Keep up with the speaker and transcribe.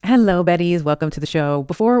Hello, Betties. Welcome to the show.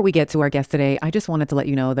 Before we get to our guest today, I just wanted to let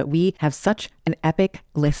you know that we have such an epic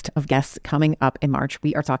list of guests coming up in March.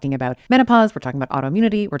 We are talking about menopause, we're talking about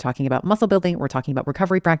autoimmunity, we're talking about muscle building, we're talking about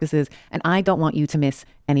recovery practices, and I don't want you to miss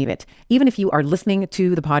any of it. Even if you are listening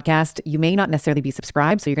to the podcast, you may not necessarily be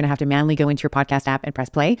subscribed, so you're going to have to manually go into your podcast app and press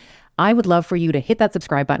play. I would love for you to hit that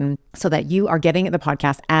subscribe button so that you are getting the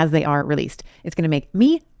podcast as they are released. It's going to make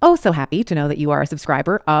me so happy to know that you are a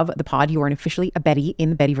subscriber of the pod. You are officially a Betty in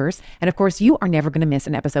the Bettyverse. And of course, you are never going to miss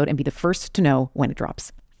an episode and be the first to know when it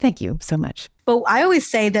drops. Thank you so much. But I always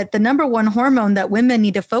say that the number one hormone that women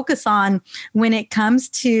need to focus on when it comes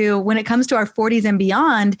to our 40s and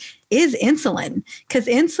beyond is insulin. Because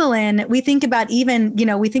insulin, we think about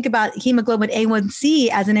hemoglobin A1C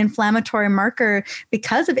as an inflammatory marker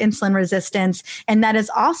because of insulin resistance. And that is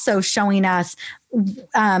also showing us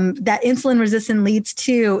that insulin resistance leads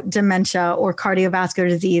to dementia or cardiovascular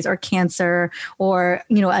disease or cancer or,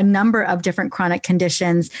 a number of different chronic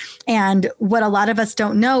conditions. And what a lot of us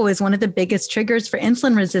don't know is one of the biggest triggers for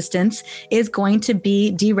insulin resistance is going to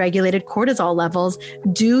be deregulated cortisol levels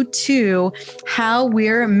due to how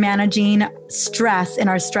we're managing stress in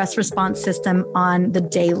our stress response system on the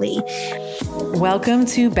daily. Welcome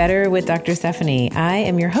to Better with Dr. Stephanie. I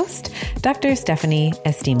am your host, Dr. Stephanie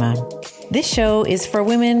Estima. This show is for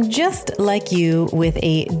women just like you with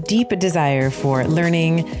a deep desire for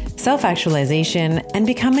learning, self-actualization, and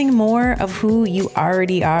becoming more of who you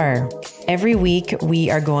already are. Every week, we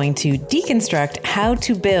are going to deconstruct how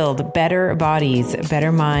to build better bodies,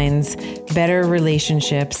 better minds, better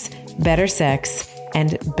relationships, better sex,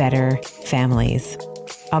 and better families.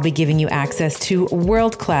 I'll be giving you access to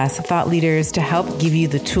world-class thought leaders to help give you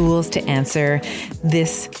the tools to answer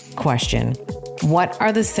this question. What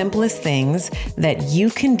are the simplest things that you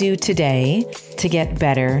can do today to get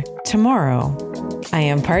better tomorrow? I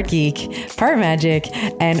am part geek, part magic,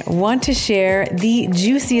 and want to share the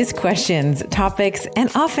juiciest questions, topics, and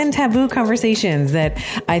often taboo conversations that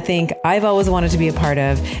I think I've always wanted to be a part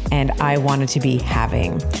of and I wanted to be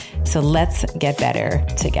having. So let's get better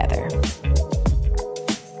together.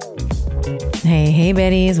 Hey,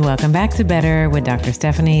 Betties. Welcome back to Better with Dr.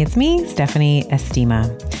 Stephanie. It's me, Stephanie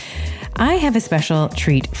Estima. I have a special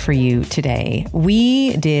treat for you today.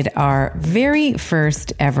 We did our very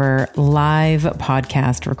first ever live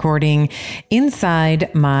podcast recording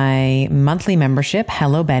inside my monthly membership,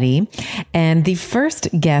 Hello Betty. And the first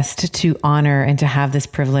guest to honor and to have this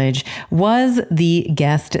privilege was the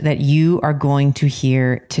guest that you are going to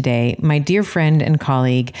hear today, my dear friend and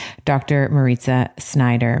colleague, Dr. Mariza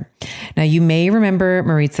Snyder. Now, you may remember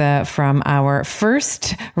Mariza from our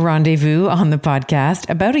first rendezvous on the podcast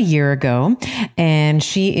about a year ago, and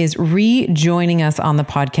she is rejoining us on the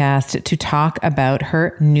podcast to talk about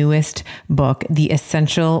her newest book, The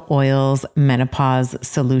Essential Oils Menopause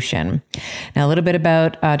Solution. Now, a little bit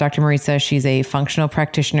about Dr. Mariza. She's a functional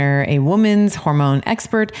practitioner, a woman's hormone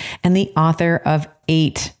expert, and the author of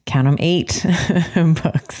 8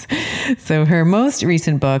 books. So her most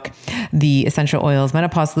recent book, The Essential Oils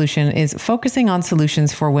Menopause Solution, is focusing on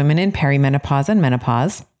solutions for women in perimenopause and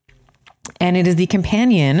menopause. And it is the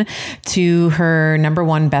companion to her number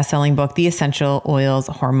one best-selling book, The Essential Oils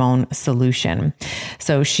Hormone Solution.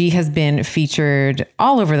 So she has been featured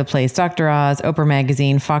all over the place: Dr. Oz, Oprah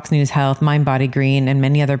Magazine, Fox News Health, Mind Body Green, and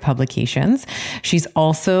many other publications. She's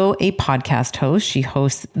also a podcast host. She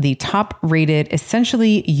hosts the top-rated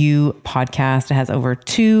Essentially You podcast. It has over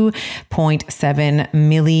 2.7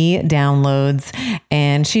 milli downloads,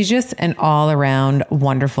 and she's just an all-around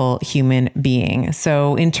wonderful human being.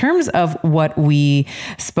 So in terms of what we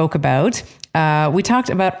spoke about, we talked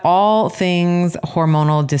about all things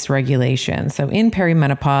hormonal dysregulation. So in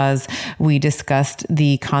perimenopause, we discussed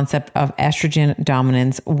the concept of estrogen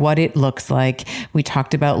dominance, what it looks like. We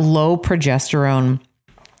talked about low progesterone,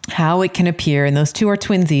 how it can appear, and those two are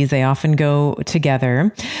twinsies. They often go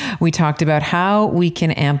together. We talked about how we can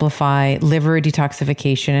amplify liver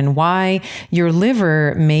detoxification and why your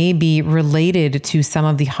liver may be related to some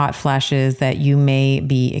of the hot flashes that you may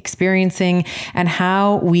be experiencing, and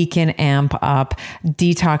how we can amp up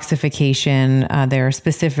detoxification. There are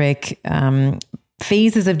specific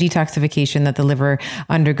phases of detoxification that the liver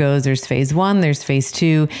undergoes. There's phase 1, there's phase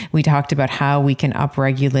 2. We talked about how we can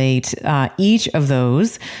upregulate each of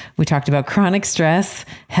those. We talked about chronic stress.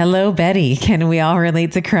 Hello, Betty. Can we all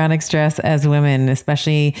relate to chronic stress as women,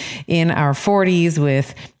 especially in our 40s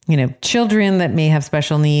with children that may have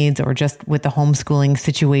special needs, or just with the homeschooling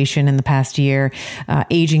situation in the past year,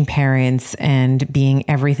 aging parents, and being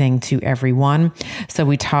everything to everyone. So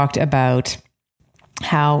we talked about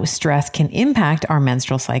how stress can impact our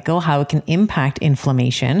menstrual cycle, how it can impact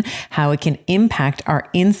inflammation, how it can impact our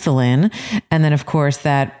insulin. And then, of course,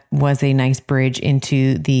 that was a nice bridge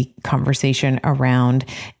into the conversation around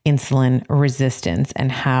insulin resistance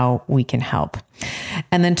and how we can help.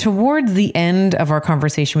 And then towards the end of our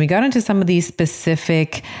conversation, we got into some of these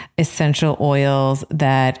specific essential oils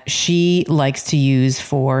that she likes to use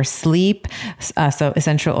for sleep. So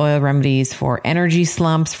essential oil remedies for energy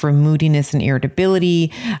slumps, for moodiness and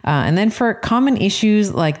irritability, and then for common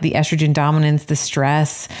issues like the estrogen dominance, the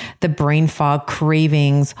stress, the brain fog,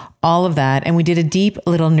 cravings, all of that. And we did a deep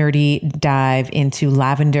little nerdy dive into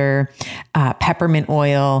lavender, peppermint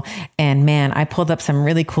oil. And man, I pulled up some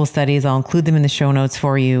really cool studies. I'll include them in the show notes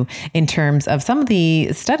for you in terms of some of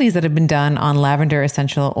the studies that have been done on lavender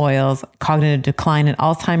essential oils, cognitive decline in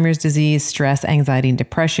Alzheimer's disease, stress, anxiety, and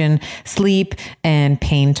depression, sleep, and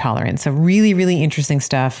pain tolerance. So really, really interesting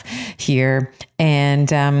stuff here. And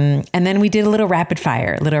then we did a little rapid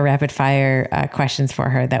fire questions for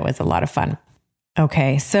her. That was a lot of fun.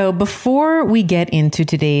 Okay, so before we get into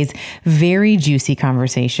today's very juicy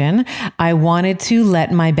conversation, I wanted to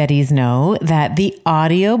let my Betties know that the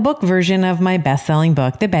audiobook version of my best-selling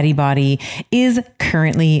book, The Betty Body, is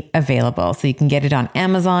currently available. So you can get it on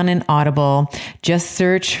Amazon and Audible. Just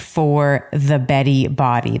search for The Betty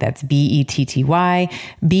Body. That's BETTY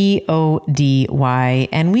BODY.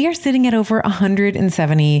 And we are sitting at over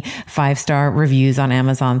 170 5-star reviews on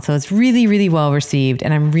Amazon. So it's really, really well received.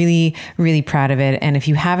 And I'm really, really proud of it. And if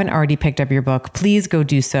you haven't already picked up your book, please go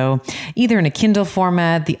do so, either in a Kindle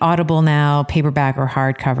format, the Audible now, paperback, or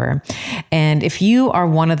hardcover. And if you are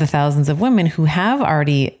one of the thousands of women who have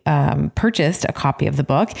already purchased a copy of the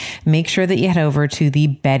book, make sure that you head over to the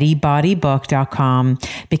bettybodybook.com,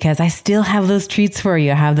 because I still have those treats for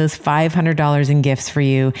you. I have those $500 in gifts for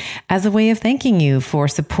you as a way of thanking you for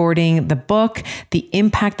supporting the book, the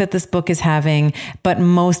impact that this book is having, but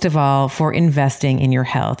most of all, for investing in your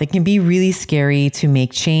health. It can be really scary to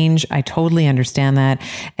make change. I totally understand that.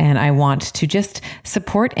 And I want to just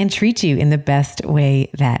support and treat you in the best way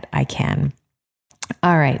that I can.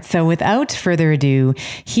 All right. So without further ado,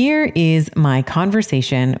 here is my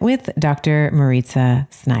conversation with Dr. Mariza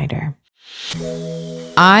Snyder.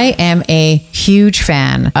 I am a huge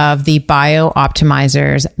fan of the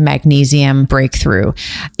BioOptimizer's Magnesium Breakthrough.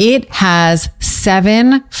 It has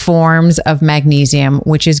 7 forms of magnesium,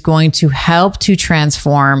 which is going to help to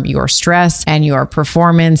transform your stress and your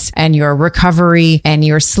performance and your recovery and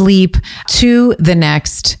your sleep to the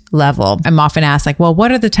next level. I'm often asked, like, well,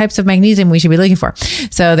 what are the types of magnesium we should be looking for?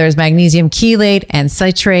 So there's magnesium chelate and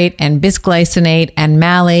citrate and bisglycinate and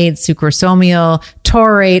malate, sucrosomial,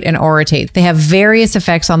 taurate, and orotate. They have various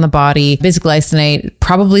effects on the body. Bisglycinate,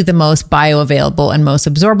 probably the most bioavailable and most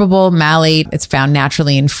absorbable. Malate, it's found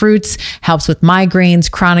naturally in fruits, helps with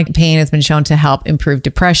migraines, chronic pain, has been shown to help improve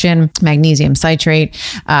depression. Magnesium citrate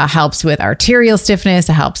helps with arterial stiffness,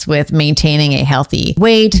 it helps with maintaining a healthy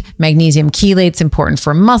weight. Magnesium chelate's important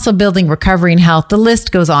for muscle building, recovery, and health. The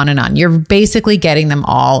list goes on and on. You're basically getting them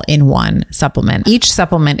all in one supplement. Each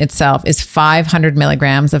supplement itself is 500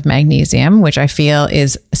 milligrams of magnesium, which I feel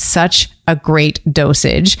is such a great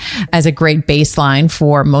dosage as a great baseline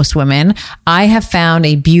for most women. I have found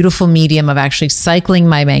a beautiful medium of actually cycling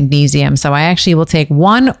my magnesium. So I actually will take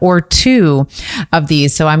 1 or 2 of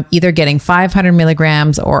these. So I'm either getting 500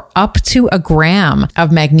 milligrams or up to a gram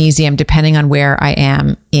of magnesium, depending on where I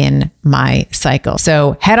am in my cycle.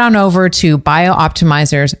 So head on over to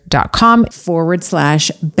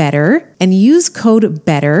biooptimizers.com/better and use code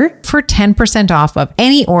BETTER for 10% off of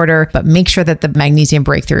any order, but make sure that the Magnesium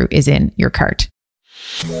Breakthrough is in your cart.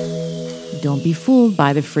 Don't be fooled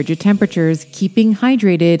by the frigid temperatures. Keeping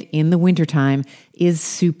hydrated in the wintertime is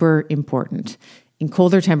super important. In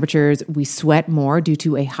colder temperatures, we sweat more due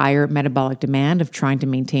to a higher metabolic demand of trying to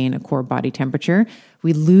maintain a core body temperature.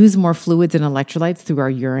 We lose more fluids and electrolytes through our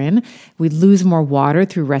urine. We lose more water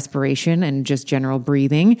through respiration and just general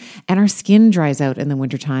breathing. And our skin dries out in the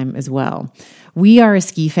wintertime as well. We are a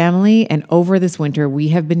ski family, and over this winter, we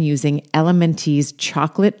have been using Elementi's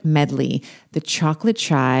chocolate medley. The chocolate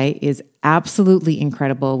chai is absolutely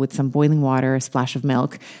incredible with some boiling water, a splash of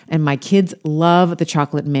milk, and my kids love the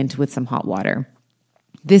chocolate mint with some hot water.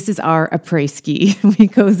 This is our après-ski. We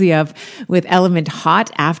cozy up with Element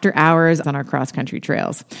hot after hours on our cross-country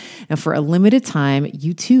trails. Now, for a limited time,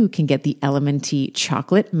 you too can get the Element Tea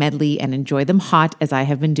chocolate medley and enjoy them hot, as I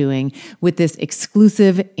have been doing, with this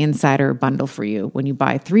exclusive insider bundle for you. When you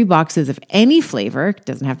buy 3 boxes of any flavor, it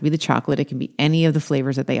doesn't have to be the chocolate, it can be any of the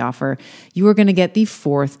flavors that they offer, you are going to get the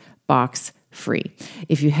 4th box free.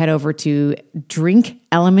 If you head over to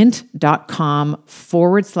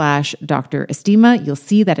drinkelement.com/Dr. Estima, you'll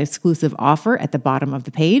see that exclusive offer at the bottom of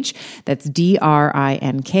the page. That's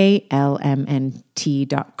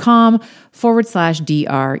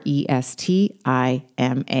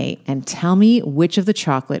drinklmnt.com/DRESTIMA. And tell me which of the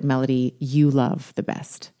chocolate melody you love the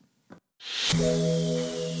best.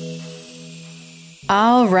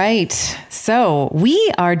 All right. So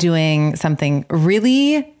we are doing something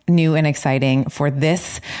really new and exciting for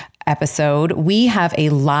this episode. We have a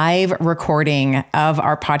live recording of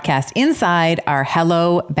our podcast inside our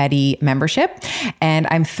Hello Betty membership. And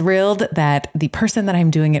I'm thrilled that the person that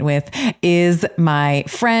I'm doing it with is my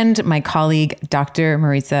friend, my colleague, Dr.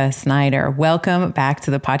 Mariza Snyder. Welcome back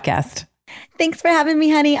to the podcast. Thanks for having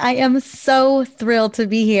me, honey. I am so thrilled to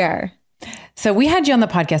be here. So we had you on the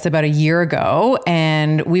podcast about a year ago,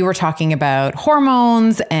 and we were talking about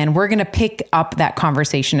hormones, and we're going to pick up that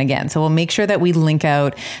conversation again. So we'll make sure that we link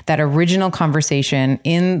out that original conversation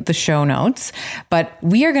in the show notes. But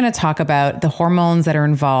we are going to talk about the hormones that are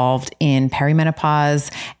involved in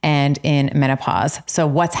perimenopause and in menopause. So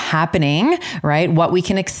what's happening, right? What we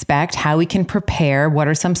can expect, how we can prepare, what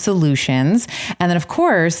are some solutions? And then of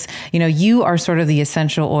course, you are sort of the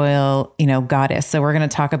essential oil, goddess. So we're going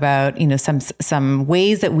to talk about, some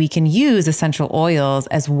ways that we can use essential oils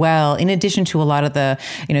as well, in addition to a lot of the,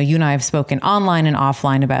 you and I have spoken online and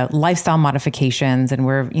offline about lifestyle modifications, and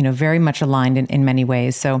we're, very much aligned in many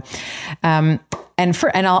ways. So,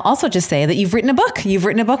 and I'll also just say that you've written a book. You've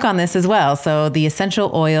written a book on this as well. So the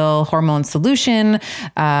essential oil hormone solution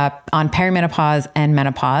on perimenopause and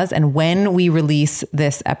menopause. And when we release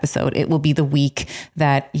this episode, it will be the week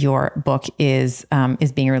that your book is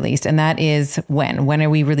being released. And that is when? When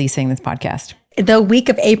are we releasing this podcast? The week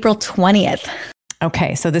of April 20th.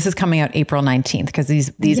 Okay, so this is coming out April 19th because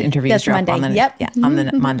these interviews drop Monday. on the Yep. on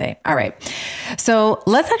the Monday. All right. So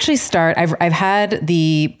let's actually start. I've had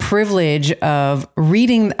the privilege of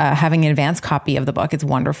reading, having an advanced copy of the book. It's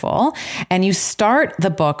wonderful, and you start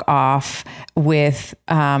the book off with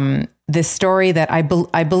this story that I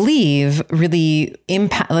believe really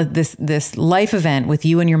impact this life event with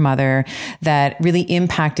you and your mother that really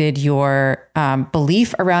impacted your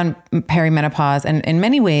belief around perimenopause, and in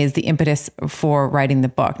many ways the impetus for writing the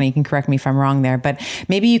book. Now you can correct me if I'm wrong there, but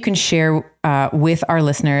maybe you can share with our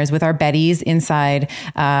listeners, with our Betties inside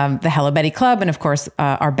the Hello Betty Club, and of course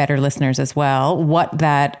our better listeners as well, what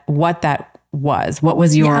that was. What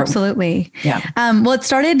was your... Yeah, absolutely. Yeah. Well, it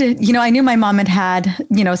started, I knew my mom had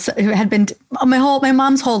been my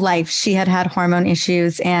mom's whole life. She had hormone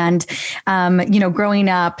issues, and, growing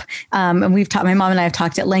up, and my mom and I have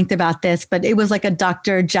talked at length about this, but it was like a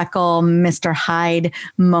Dr. Jekyll, Mr. Hyde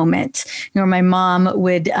moment. My mom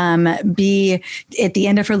would be at the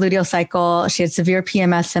end of her luteal cycle. She had severe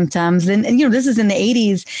PMS symptoms. And this is in the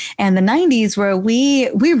 80s and the 90s where we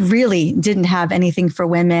really didn't have anything for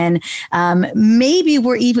women. Maybe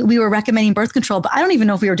we were recommending birth control, but I don't even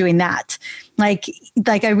know if we were doing that. Like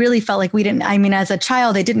I really felt like we didn't, as a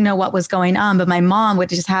child, I didn't know what was going on, but my mom would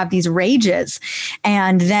just have these rages,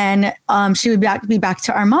 and then she would be back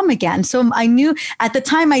to our mom again. So I knew at the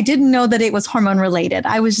time, I didn't know that it was hormone related.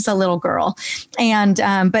 I was just a little girl. And,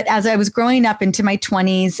 but as I was growing up into my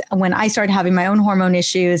 20s, when I started having my own hormone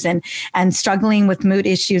issues and struggling with mood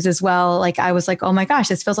issues as well, like I was like, oh my gosh,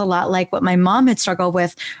 this feels a lot like what my mom had struggled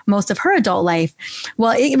with most of her adult life.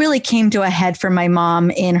 Well, it really came to a head for my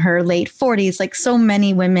mom in her late 40s, like so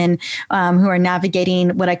many women who are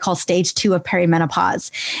navigating what I call stage 2 of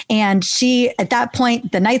perimenopause. And she, at that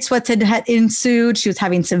point, the night sweats had ensued. She was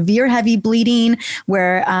having severe heavy bleeding,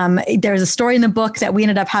 where there's a story in the book that we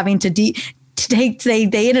ended up having to they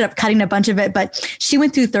ended up cutting a bunch of it, but she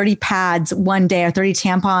went through 30 pads one day, or 30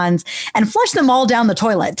 tampons, and flushed them all down the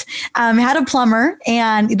toilet. Had a plumber,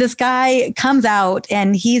 and this guy comes out,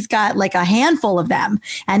 and he's got like a handful of them.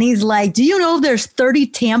 And he's like, do you know there's 30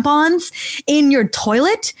 tampons in your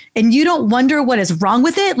toilet and you don't wonder what is wrong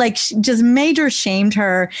with it? Like, just major shamed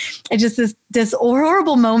her. It just this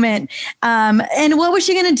horrible moment. And what was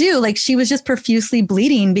she going to do? Like, she was just profusely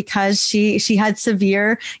bleeding because she had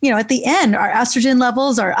severe, at the end, our estrogen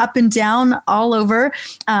levels are up and down all over.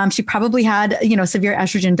 She probably had, severe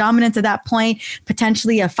estrogen dominance at that point,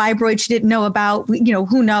 potentially a fibroid she didn't know about,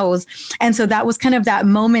 who knows? And so that was kind of that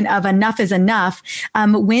moment of enough is enough.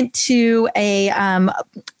 Went to a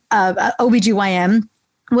OBGYN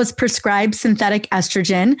was prescribed synthetic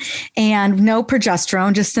estrogen and no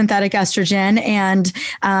progesterone, just synthetic estrogen, and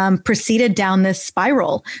proceeded down this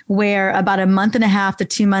spiral where about a month and a half to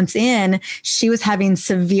 2 months in, she was having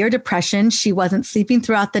severe depression. She wasn't sleeping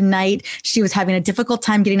throughout the night. She was having a difficult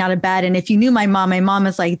time getting out of bed. And if you knew my mom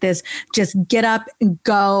is like this, just get up,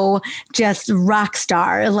 go, just rock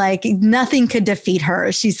star. Like nothing could defeat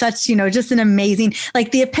her. She's such, just an amazing,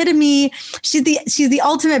 like the epitome. She's the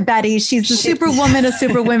ultimate Betty. She's the superwoman of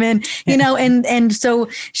superwomen, and so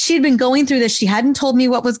she'd been going through this. She hadn't told me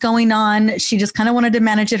what was going on. She just kind of wanted to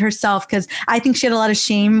manage it herself because I think she had a lot of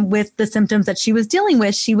shame with the symptoms that she was dealing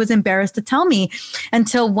with. She was embarrassed to tell me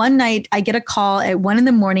until one night I get a call at 1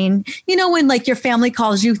 a.m. When like your family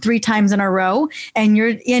calls you 3 times in a row and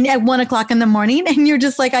you're in at 1 o'clock in the morning and you're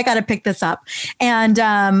just like, I got to pick this up. And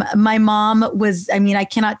my mom was, I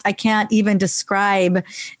can't even describe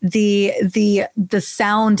the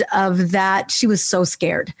sound of that. She was so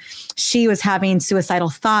scared. She was having suicidal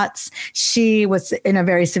thoughts. She was in a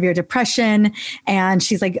very severe depression. And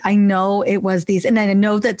she's like, I know it was these, and I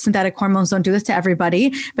know that synthetic hormones don't do this to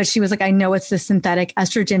everybody, but she was like, I know it's the synthetic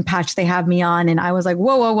estrogen patch they have me on. And I was like,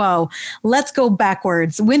 whoa, let's go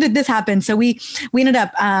backwards. When did this happen? So we ended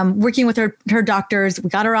up working with her doctors. We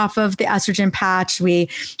got her off of the estrogen patch. We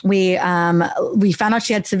found out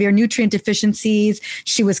she had severe nutrient deficiencies.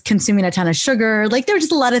 She was consuming a ton of sugar. Like there were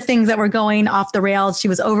just a lot of things that were going off the rails. She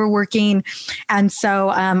was overworking. And so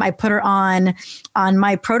I put her on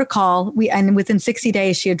my protocol. And within 60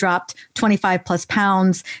 days, she had dropped 25 plus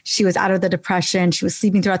pounds. She was out of the depression. She was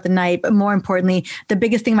sleeping throughout the night. But more importantly, the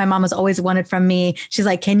biggest thing my mom has always wanted from me, she's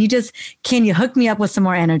like, can you hook me up with some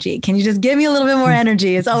more energy? Can you just give me a little bit more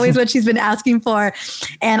energy? It's always what she's been asking for.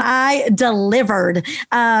 And I delivered.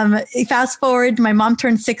 Fast forward, my mom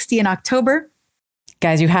turned 60 in October.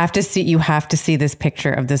 Guys, you have to see this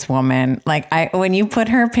picture of this woman. Like when you put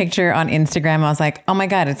her picture on Instagram, I was like, oh my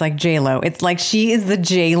God, it's like J-Lo. It's like, she is the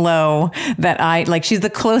J-Lo that she's the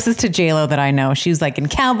closest to J-Lo that I know. She was like in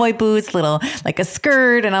cowboy boots, little, like a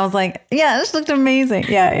skirt. And I was like, yeah, this looked amazing.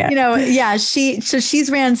 Yeah. She's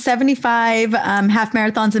ran 75 half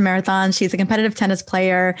marathons and marathons. She's a competitive tennis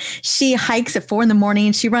player. She hikes at 4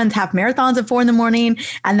 a.m. She runs half marathons at 4 a.m.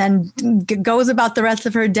 and then goes about the rest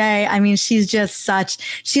of her day. I mean, she's just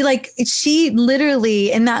she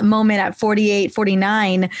literally in that moment at 48,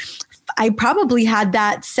 49, I probably had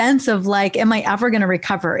that sense of like, am I ever going to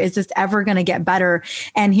recover? Is this ever going to get better?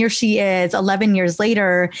 And here she is 11 years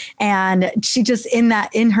later. And she just in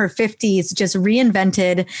her 50s, just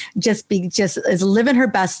reinvented, just is living her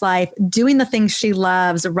best life, doing the things she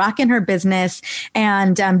loves, rocking her business,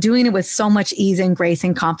 and doing it with so much ease and grace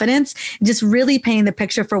and confidence, just really painting the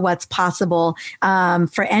picture for what's possible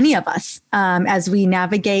for any of us as we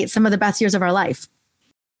navigate some of the best years of our life.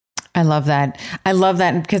 I love that.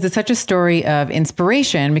 Because it's such a story of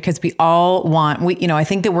inspiration, because we all want, I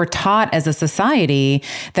think that we're taught as a society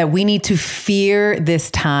that we need to fear this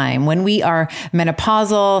time. When we are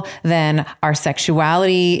menopausal, then our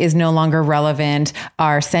sexuality is no longer relevant.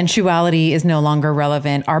 Our sensuality is no longer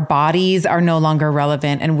relevant. Our bodies are no longer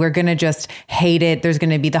relevant. And we're going to just hate it. There's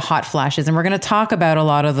going to be the hot flashes. And we're going to talk about a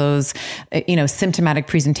lot of those, symptomatic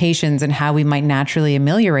presentations and how we might naturally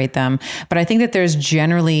ameliorate them. But I think that there's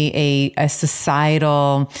generally a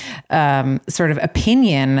societal sort of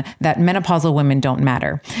opinion that menopausal women don't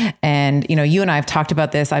matter. And, you and I have talked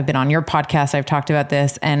about this. I've been on your podcast. I've talked about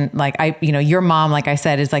this. And like, your mom, like I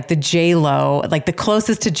said, is like the J-Lo, like the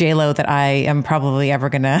closest to J-Lo that I am probably ever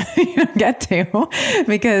going to get to,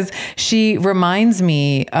 because she reminds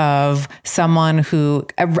me of someone who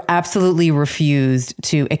absolutely refused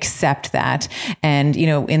to accept that. And,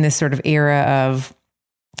 in this sort of era of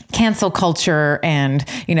cancel culture and,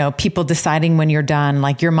 people deciding when you're done,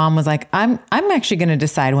 like your mom was like, I'm actually going to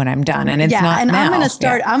decide when I'm done. And it's not and now.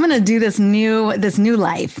 I'm going to do this new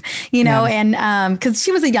life, and cause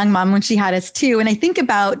she was a young mom when she had us too. And I think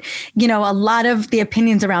about, a lot of the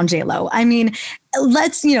opinions around J-Lo. I mean,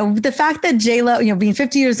 the fact that J-Lo, being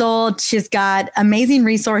 50 years old, she's got amazing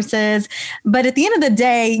resources. But at the end of the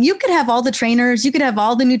day, you could have all the trainers, you could have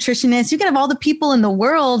all the nutritionists, you could have all the people in the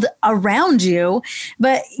world around you.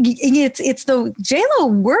 But it's the J-Lo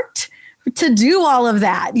worked to do all of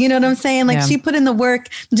that. You know what I'm saying? Like she put in the work,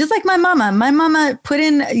 just like my mama. My mama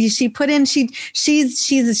she's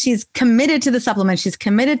committed to the supplements. She's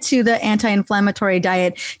committed to the anti-inflammatory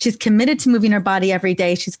diet. She's committed to moving her body every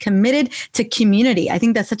day. She's committed to community. I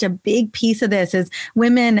think that's such a big piece of this is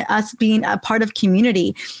women, us being a part of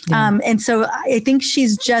community. Yeah. And so I think she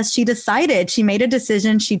decided, she made a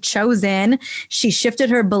decision. She chose she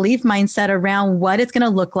shifted her belief mindset around what it's going to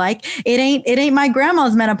look like. It ain't my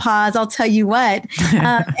grandma's menopause. I'll tell you what.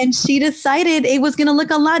 And she decided it was going to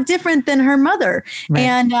look a lot different than her mother. Right.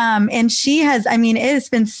 And she has, I mean,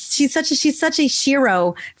 she's such a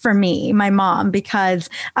hero for me, my mom, because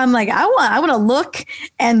I'm like, I want to look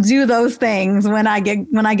and do those things when I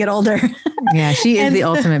get older. Yeah, she is the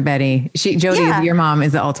ultimate Betty. Jody, your mom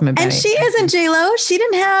is the ultimate Betty. And she isn't J-Lo. She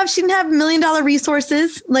didn't have $1 million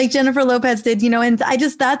resources like Jennifer Lopez did, and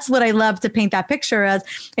that's what I love to paint that picture as,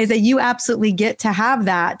 is that you absolutely get to have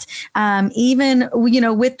that. Even,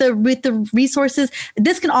 with the resources,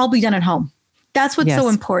 this can all be done at home. That's what's so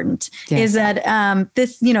important is that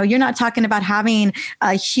this, you're not talking about having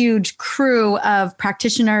a huge crew of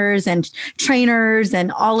practitioners and trainers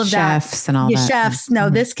and all of chefs and all that. Chefs. No,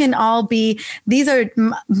 this can all be,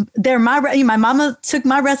 they're my mama took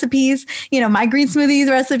my recipes, my green smoothies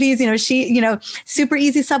recipes, she, super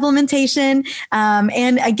easy supplementation.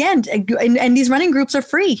 And again, and these running groups are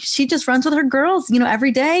free. She just runs with her girls,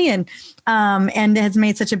 every day and has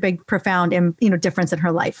made such a big, profound, difference in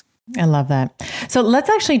her life. I love that. So let's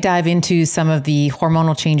actually dive into some of the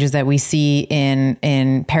hormonal changes that we see in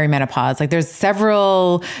perimenopause. Like there's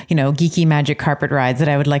several, geeky magic carpet rides that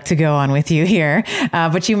I would like to go on with you here.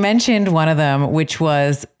 But you mentioned one of them, which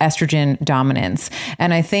was estrogen dominance.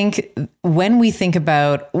 And I think when we think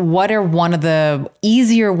about what are one of the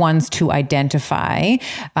easier ones to identify,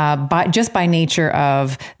 by nature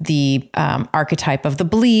of the archetype of the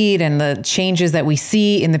bleed and the changes that we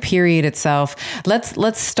see in the period itself,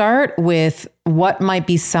 let's start with what might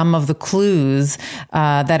be some of the clues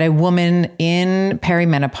that a woman in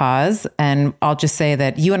perimenopause, and I'll just say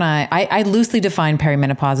that you and I loosely define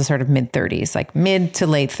perimenopause as sort of mid-30s, like mid to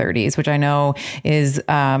late 30s, which I know is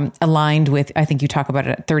aligned with, I think you talk about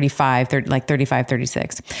it at 35,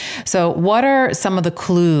 36. So what are some of the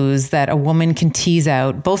clues that a woman can tease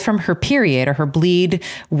out, both from her period or her bleed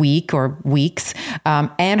week or weeks,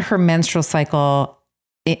 and her menstrual cycle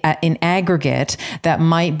in aggregate, that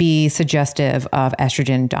might be suggestive of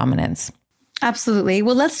estrogen dominance? Absolutely.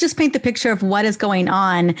 Well, let's just paint the picture of what is going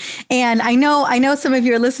on. And I know some of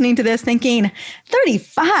you are listening to this thinking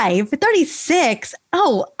 35, 36.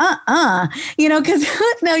 Oh, because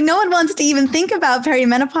no one wants to even think about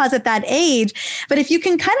perimenopause at that age. But if you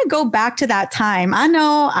can kind of go back to that time,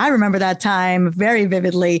 I remember that time very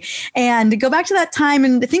vividly, and go back to that time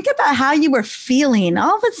and think about how you were feeling.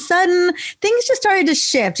 All of a sudden, things just started to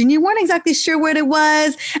shift and you weren't exactly sure what it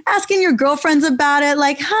was, asking your girlfriends about it.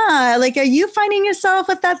 Like, are you finding yourself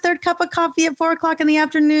with that third cup of coffee at 4:00 in the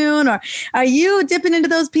afternoon? Or are you dipping into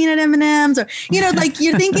those peanut M&Ms? Or,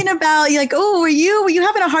 you're thinking about, were you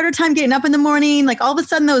having a harder time getting up in the morning? Like all of a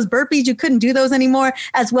sudden those burpees, you couldn't do those anymore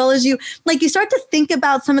as well as you start to think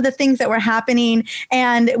about some of the things that were happening,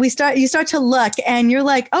 and you start to look and you're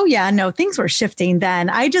like, oh yeah, no, things were shifting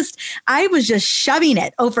then. I was just shoving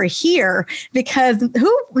it over here because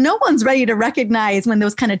no one's ready to recognize when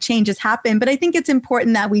those kind of changes happen. But I think it's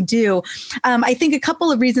important that we do. I think a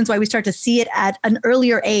couple of reasons why we start to see it at an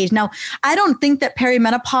earlier age. Now, I don't think that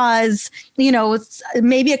perimenopause,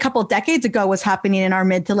 maybe a couple of decades ago was happening in our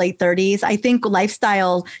mid to late 30s. I think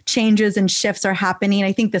lifestyle changes and shifts are happening.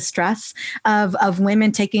 I think the stress of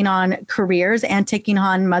women taking on careers and taking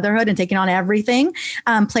on motherhood and taking on everything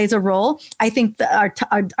plays a role. I think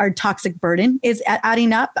our toxic burden is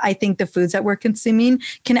adding up. I think the foods that we're consuming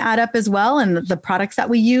can add up as well. And the products that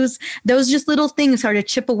we use, those just little things start to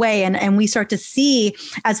chip away. And we start to see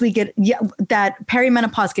as we get that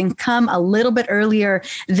perimenopause can come a little bit earlier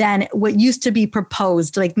than what used to be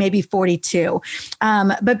proposed, like maybe 42.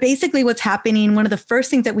 But basically what's happening, one of the first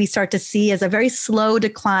things that we start to see is a very slow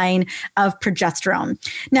decline of progesterone.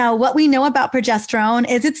 Now, what we know about progesterone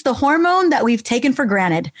is it's the hormone that we've taken for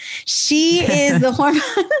granted. She is the hormone.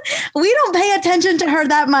 We don't pay attention to her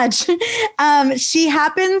that much. She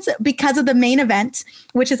happens because of the main event,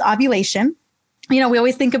 which is ovulation. We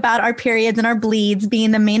always think about our periods and our bleeds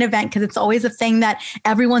being the main event because it's always a thing that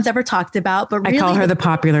everyone's ever talked about. But really, I call her the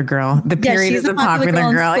popular girl. The period is the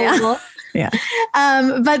popular girl. Yeah. Yeah.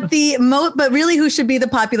 But really, who should be the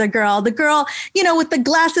popular girl? The girl, with the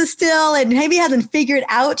glasses still and maybe hasn't figured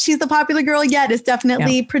out she's the popular girl yet, is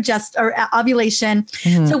definitely ovulation.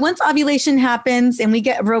 Mm-hmm. So once ovulation happens and we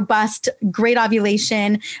get robust, great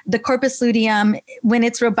ovulation, the corpus luteum, when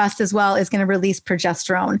it's robust as well, is going to release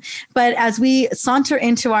progesterone. But as we saunter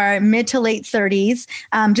into our mid to late 30s,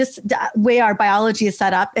 just the way our biology is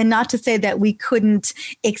set up, and not to say that we couldn't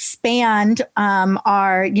expand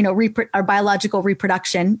our our biological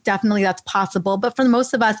reproduction. Definitely that's possible. But for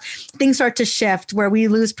most of us, things start to shift where we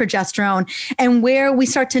lose progesterone, and where we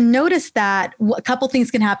start to notice that a couple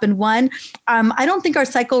things can happen. One, I don't think our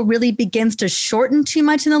cycle really begins to shorten too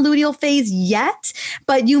much in the luteal phase yet,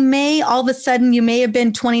 but you may all of a sudden, you may have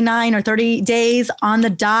been 29 or 30 days on the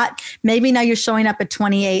dot. Maybe now you're showing up at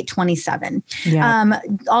 28, 27. Yeah.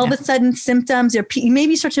 All of a sudden symptoms,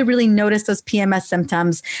 maybe you start to really notice those PMS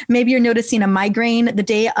symptoms. Maybe you're noticing a migraine the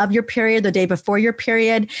day of your period, the day before your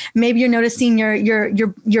period. Maybe you're noticing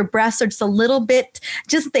your breasts are just a little bit,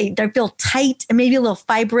 they feel tight, and maybe a little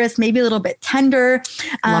fibrous, maybe a little bit tender.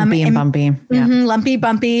 Lumpy and bumpy. Yeah. Lumpy,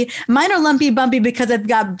 bumpy. Mine are lumpy, bumpy because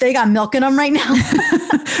they got milk in them right now.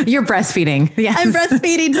 You're breastfeeding. Yes. I'm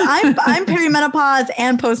breastfeeding. I'm perimenopause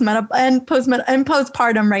and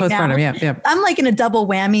postpartum right now. Yeah. I'm like in a double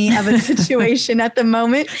whammy of a situation at the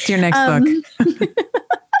moment. It's your next book.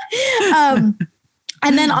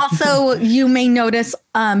 And then also you may notice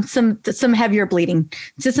some heavier bleeding.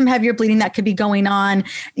 So some heavier bleeding that could be going on,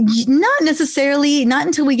 not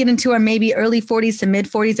until we get into our maybe early 40s to mid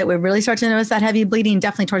 40s that we really start to notice that heavy bleeding,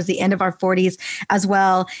 definitely towards the end of our 40s as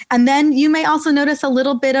well. And then you may also notice a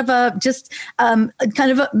little bit of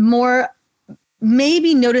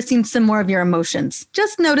maybe noticing some more of your emotions,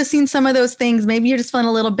 just noticing some of those things. Maybe you're just feeling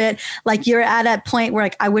a little bit like you're at a point where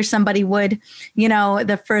I wish somebody would,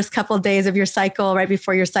 the first couple of days of your cycle, right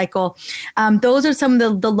before your cycle. Those are some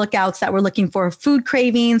of the lookouts that we're looking for. Food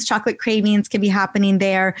cravings, chocolate cravings can be happening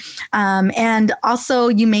there. And also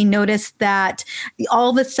you may notice that all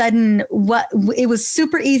of a sudden it was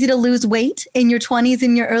super easy to lose weight in your 20s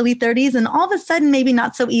and your early 30s. And all of a sudden, maybe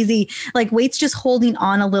not so easy, like weight's just holding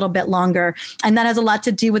on a little bit longer. And that has a lot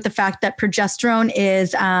to do with the fact that progesterone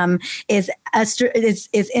is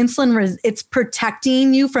insulin. It's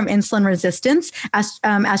protecting you from insulin resistance,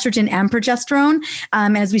 estrogen and progesterone.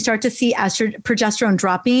 As we start to see progesterone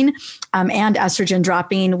dropping and estrogen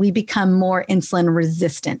dropping, we become more insulin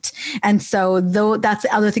resistant. And so that's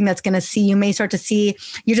the other thing that's going to see. You may start to see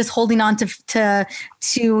you're just holding on to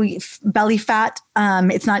belly fat.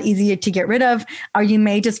 It's not easy to get rid of, or you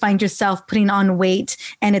may just find yourself putting on weight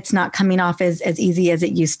and it's not coming off as easy as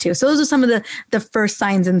it used to. So those are some of the first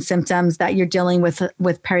signs and symptoms that you're dealing with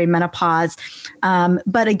perimenopause.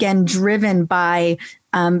 But again, driven by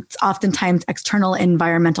oftentimes external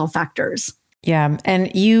environmental factors. Yeah.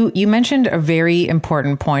 And you mentioned a very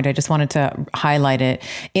important point. I just wanted to highlight it.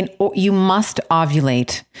 You must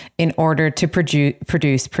ovulate in order to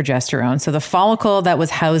produce progesterone. So the follicle that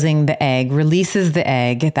was housing the egg releases the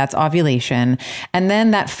egg. That's ovulation. And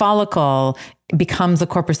then that follicle becomes the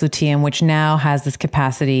corpus luteum, which now has this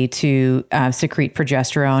capacity to secrete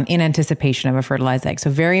progesterone in anticipation of a fertilized egg. So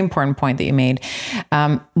very important point that you made.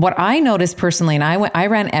 What I noticed personally, and I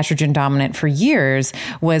ran estrogen dominant for years,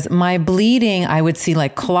 was my bleeding. I would see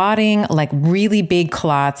like clotting, like really big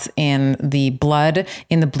clots in the blood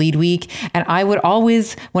in the bleed week. And I would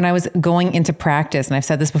always, when I was going into practice, and I've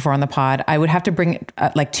said this before on the pod, I would have to bring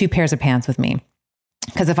like 2 pairs of pants with me.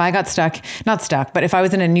 Because if I got but if I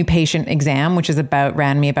was in a new patient exam, which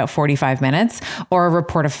ran me about 45 minutes, or a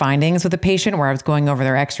report of findings with a patient where I was going over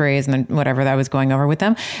their x-rays and then whatever that I was going over with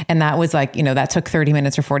them. And that was like, that took 30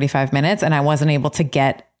 minutes or 45 minutes and I wasn't able to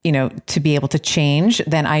get, to be able to change,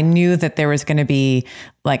 then I knew that there was going to be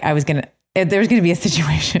there's going to be a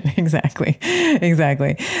situation. Exactly.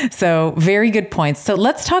 So very good points. So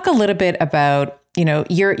let's talk a little bit about,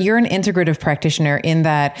 you're an integrative practitioner in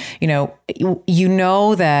that, you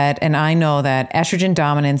know that, and I know that estrogen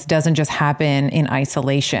dominance doesn't just happen in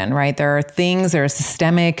isolation, right? There are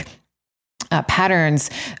systemic patterns,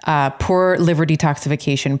 poor liver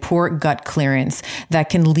detoxification, poor gut clearance that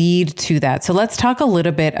can lead to that. So let's talk a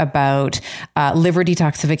little bit about liver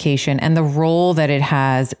detoxification and the role that it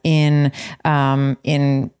has in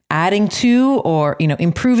adding to, or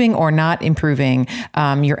improving or not improving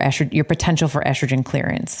your potential for estrogen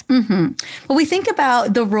clearance. Mm-hmm. Well, we think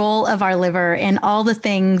about the role of our liver and all the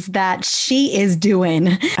things that she is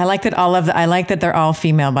doing. I like that they're all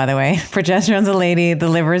female, by the way. Progesterone's a lady, the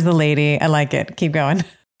liver is the lady. I like it. Keep going.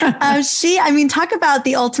 Talk about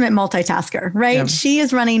the ultimate multitasker, right? Yeah. She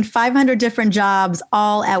is running 500 different jobs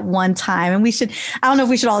all at one time. And I don't know if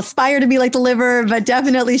we should all aspire to be like the liver, but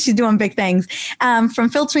definitely she's doing big things. From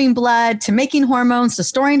filtering blood to making hormones, to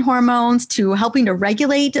storing hormones, to helping to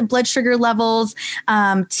regulate blood sugar levels,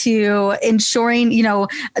 to ensuring,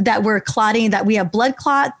 that we're clotting, that we have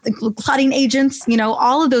clotting agents,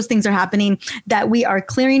 all of those things are happening, that we are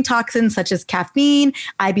clearing toxins such as caffeine,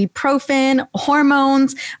 ibuprofen,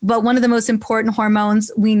 hormones. But one of the most important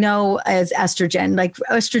hormones we know is estrogen, like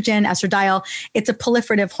estrogen, estradiol. It's a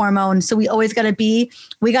proliferative hormone. So we always got to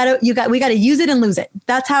we got to use it and lose it.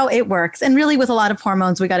 That's how it works. And really with a lot of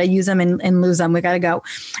hormones, we got to use them and lose them. We got to go.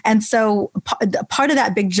 And so part of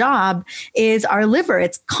that big job is our liver.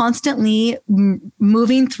 It's constantly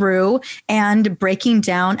moving through and breaking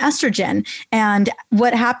down estrogen. And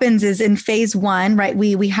what happens is in phase 1, right,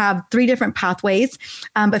 we have 3 different pathways,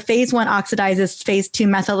 but phase 1 oxidizes, phase 2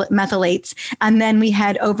 methylates, and then we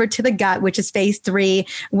head over to the gut, which is phase 3,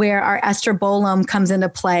 where our estrobolome comes into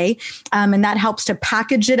play. And that helps to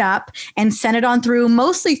package it up and send it on through,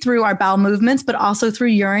 mostly through our bowel movements, but also through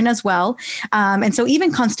urine as well. And so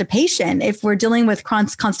even constipation, if we're dealing with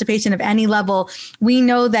constipation of any level, we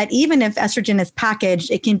know that even if estrogen is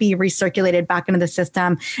packaged, it can be recirculated back into the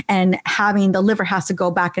system, and the liver has to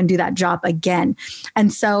go back and do that job again.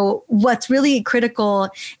 And so what's really critical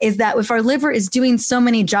is that if our liver is doing so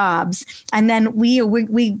many jobs, and then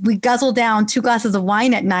we guzzle down 2 glasses of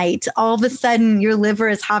wine at night, all of a sudden your liver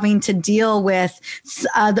is having to deal with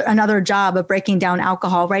another job of breaking down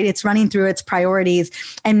alcohol, right? It's running through its priorities,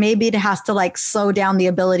 and maybe it has to slow down the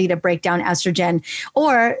ability to break down estrogen.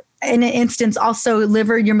 Or in an instance, also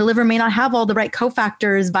your liver may not have all the right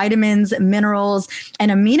cofactors, vitamins, minerals,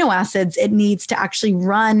 and amino acids it needs to actually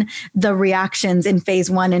run the reactions in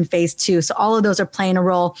phase 1 and phase 2. So all of those are playing a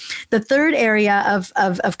role. The third area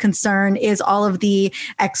of concern is all of the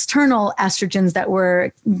external estrogens that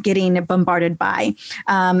we're getting bombarded by,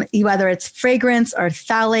 whether it's fragrance or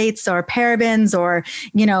phthalates or parabens or,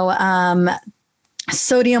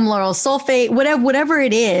 sodium lauryl sulfate, whatever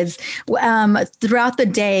it is, throughout the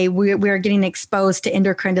day, we're getting exposed to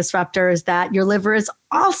endocrine disruptors that your liver is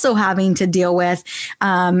also having to deal with.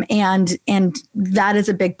 And that is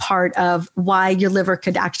a big part of why your liver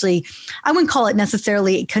could actually, I wouldn't call it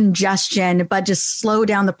necessarily congestion, but just slow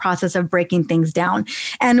down the process of breaking things down.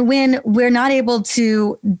 And when we're not able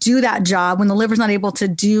to do that job, when the liver's not able to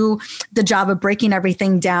do the job of breaking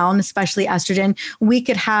everything down, especially estrogen, we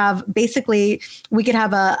could have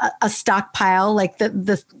a stockpile, like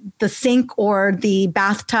the sink or the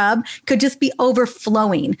bathtub could just be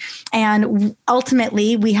overflowing. And ultimately,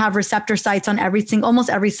 we have receptor sites on almost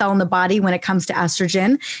every cell in the body when it comes to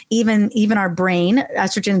estrogen, even our brain.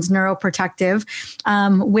 Estrogen is neuroprotective,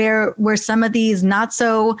 where some of these not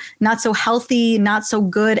so healthy, not so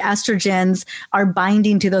good estrogens are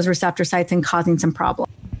binding to those receptor sites and causing some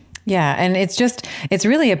problems. Yeah. And it's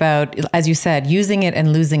really about, as you said, using it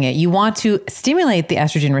and losing it. You want to stimulate the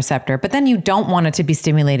estrogen receptor, but then you don't want it to be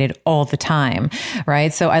stimulated all the time,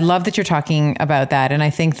 right? So I love that you're talking about that. And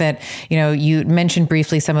I think that, you mentioned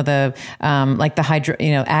briefly some of the,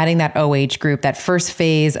 adding that OH group, that first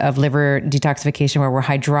phase of liver detoxification where we're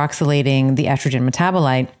hydroxylating the estrogen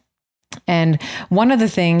metabolite. And one of the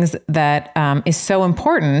things that is so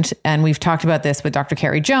important, and we've talked about this with Dr.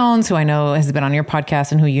 Carrie Jones, who I know has been on your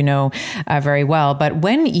podcast and who you know very well, but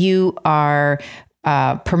when you are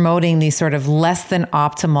promoting these sort of less than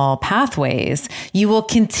optimal pathways, you will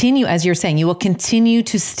continue, as you're saying, you will continue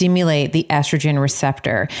to stimulate the estrogen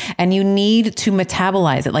receptor, and you need to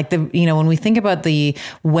metabolize it. Like when we think about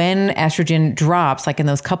when estrogen drops, like in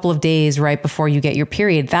those couple of days right before you get your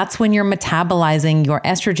period, that's when you're metabolizing your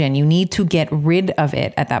estrogen. You need to get rid of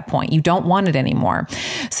it at that point. You don't want it anymore.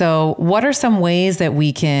 So what are some ways that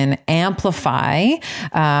we can amplify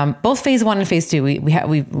both phase 1 and phase 2?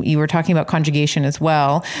 You were talking about conjugation as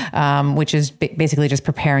well, which is basically just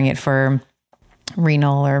preparing it for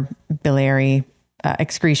renal or biliary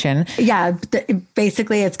excretion. Yeah,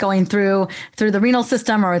 basically it's going through the renal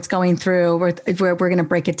system, or it's going through where we're going to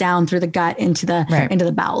break it down through the gut into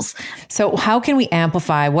the bowels. So how can we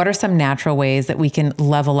amplify? What are some natural ways that we can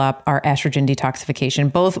level up our estrogen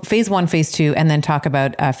detoxification, both phase 1, phase 2, and then talk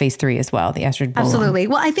about phase 3 as well, the estrogen? Absolutely.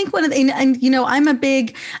 Well, I think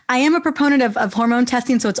I am a proponent of hormone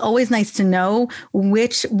testing, so it's always nice to know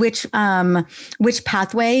which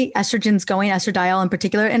pathway estrogen's going, estradiol in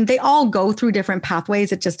particular, and they all go through different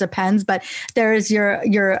pathways. It just depends. But there's your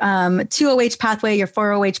 2-OH pathway, your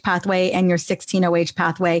 4-OH pathway, and your 16-OH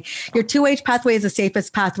pathway. Your 2-OH pathway is the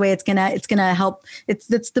safest pathway. It's gonna help. It's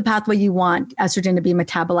the pathway you want estrogen to be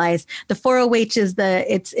metabolized. The 4-OH is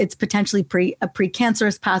it's potentially a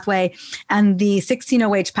precancerous pathway, and the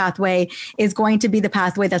 16-OH pathway is going to be the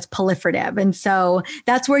pathway that's proliferative. And so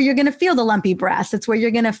that's where you're going to feel the lumpy breast. It's where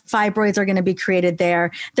fibroids are going to be created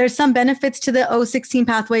there. There's some benefits to the O16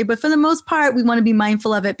 pathway, but for the most part, we want to be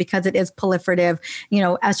mindful of it because it is proliferative.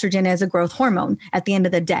 Estrogen is a growth hormone at the end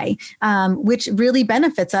of the day, which really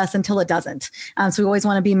benefits us until it doesn't. So we always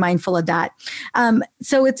want to be mindful of that. I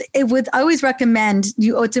always recommend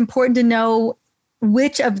it's important to know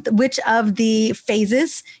which of the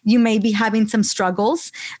phases you may be having some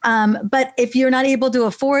struggles. But if you're not able to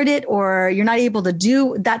afford it, or you're not able to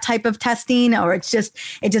do that type of testing, or it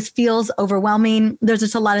just feels overwhelming, there's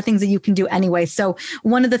just a lot of things that you can do anyway. So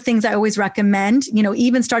one of the things I always recommend,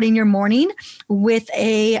 even starting your morning with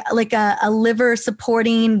a liver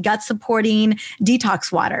supporting, gut supporting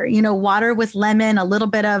detox water, water with lemon, a little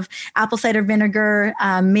bit of apple cider vinegar,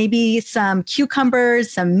 maybe some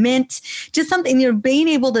cucumbers, some mint, just something, being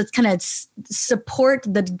able to kind of support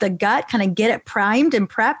the gut, kind of get it primed and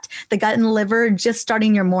prepped, the gut and the liver, just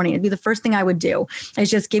starting your morning. It'd be the first thing I would do, is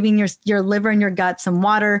just giving your liver and your gut some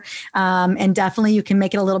water. And definitely you can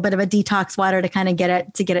make it a little bit of a detox water to kind of get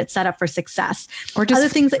it set up for success. Or just other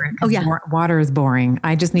things water is boring.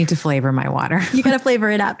 I just need to flavor my water. You got to flavor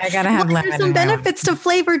it up. I got to have lemon. There's some benefits to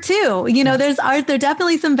flavor too. There are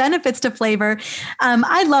definitely some benefits to flavor.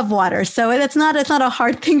 I love water, so it's not a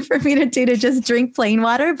hard thing for me to do, to just drink plain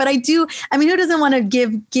water. But who doesn't want to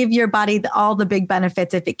give your body all the big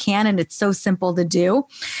benefits if it can? And it's so simple to do.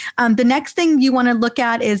 The next thing you want to look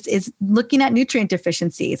at is looking at nutrient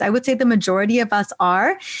deficiencies. I would say the majority of us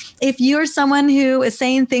are. If you're someone who is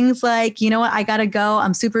saying things like, what, I got to go,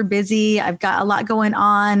 I'm super busy, I've got a lot going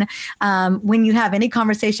on. When you have any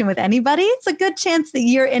conversation with anybody, it's a good chance that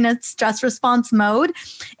you're in a stress response mode.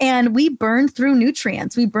 And we burn through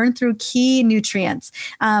nutrients. We burn through key nutrients.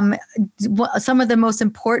 Some of the most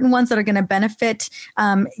important ones that are going to benefit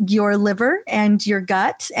your liver and your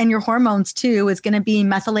gut and your hormones too is going to be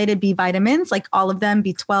methylated B vitamins, like all of them,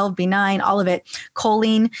 B12, B9, all of it.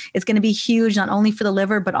 Choline is going to be huge, not only for the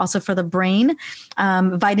liver, but also for the brain.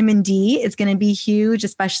 Vitamin D is going to be huge,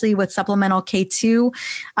 especially with supplemental K2.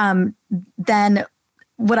 Then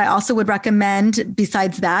what I also would recommend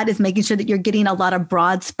besides that is making sure that you're getting a lot of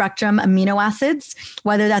broad spectrum amino acids,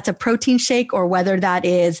 whether that's a protein shake or whether that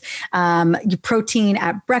is your protein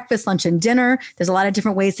at breakfast, lunch, and dinner. There's a lot of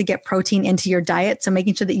different ways to get protein into your diet. So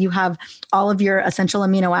making sure that you have all of your essential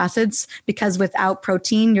amino acids, because without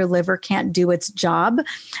protein, your liver can't do its job.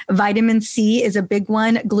 Vitamin C is a big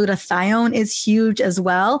one. Glutathione is huge as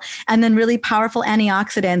well. And then really powerful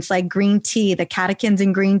antioxidants like green tea, the catechins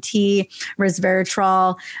in green tea,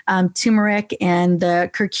 resveratrol, turmeric, and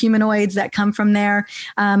the curcuminoids that come from there.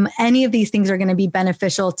 Any of these things are going to be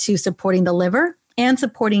beneficial to supporting the liver and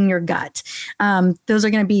supporting your gut. Those are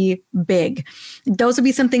going to be big. Those would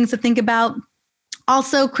be some things to think about.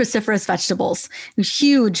 Also, cruciferous vegetables,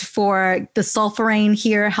 huge for the sulforain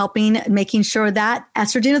here, making sure that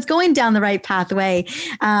estrogen is going down the right pathway.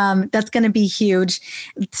 That's going to be huge.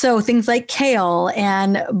 So things like kale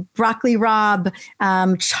and broccoli rabe,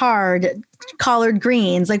 chard, collard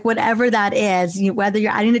greens, like whatever that is, whether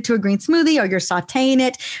you're adding it to a green smoothie or you're sauteing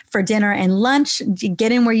it for dinner and lunch, you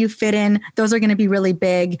get in where you fit in. Those are going to be really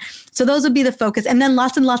big. So those would be the focus. And then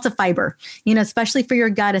lots and lots of fiber, especially for your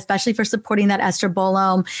gut, especially for supporting that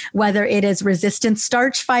estrobolome, whether it is resistant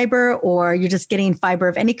starch fiber or you're just getting fiber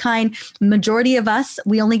of any kind. Majority of us,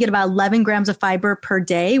 we only get about 11 grams of fiber per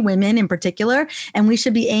day, women in particular, and we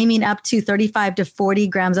should be aiming up to 35 to 40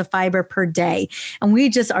 grams of fiber per day. And we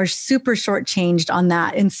just are super shortchanged on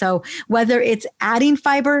that. And so whether it's adding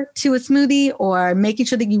fiber to a smoothie or making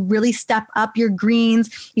sure that you really step up your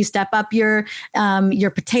greens, you step up your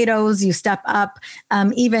potatoes, you step up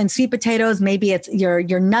even sweet potatoes, maybe it's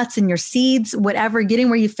your nuts and your seeds, whatever, getting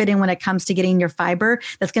where you fit in when it comes to getting your fiber,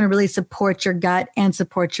 that's going to really support your gut and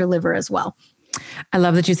support your liver as well. I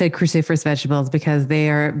love that you said cruciferous vegetables because they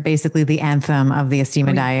are basically the anthem of the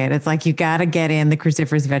Estima diet. It's like, you got to get in the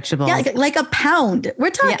cruciferous vegetables. Yeah, like a pound.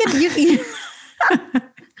 We're talking,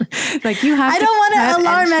 like you have I don't want to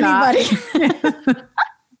alarm anybody.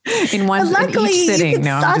 in luckily, each sitting. You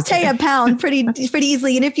can saute a pound pretty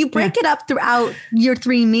easily. And if you break it up throughout your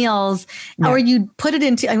 3 meals, or you put it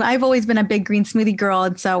into, I've always been a big green smoothie girl.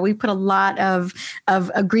 And so we put a lot of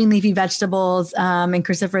green leafy vegetables and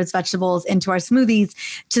cruciferous vegetables into our smoothies,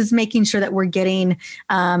 just making sure that we're getting,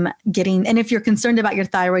 and if you're concerned about your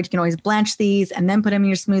thyroid, you can always blanch these and then put them in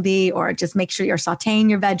your smoothie, or just make sure you're sauteing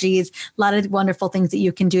your veggies. A lot of wonderful things that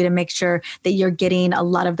you can do to make sure that you're getting a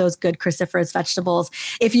lot of those good cruciferous vegetables.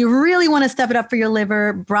 If you really want to step it up for your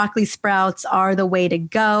liver, broccoli sprouts are the way to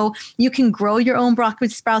go. You can grow your own broccoli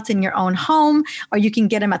sprouts in your own home, or you can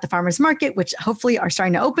get them at the farmer's market, which hopefully are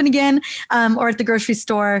starting to open again, or at the grocery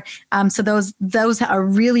store. So those are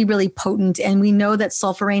really, really potent. And we know that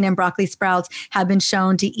sulforain in broccoli sprouts have been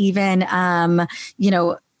shown to even,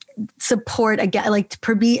 support again,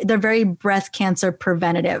 they're very breast cancer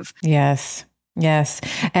preventative. Yes. Yes.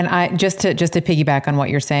 And I just to piggyback on what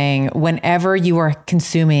you're saying, whenever you are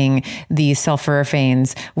consuming these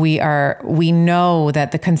sulforaphanes, we know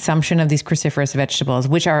that the consumption of these cruciferous vegetables,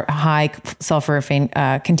 which are high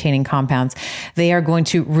sulforaphane containing compounds, they are going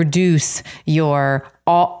to reduce your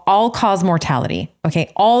all cause mortality.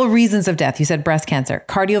 Okay. All reasons of death. You said breast cancer,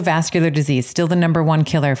 cardiovascular disease, still the number one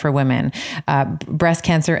killer for women. Breast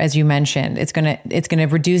cancer, as you mentioned, it's going to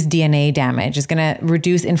reduce DNA damage. It's going to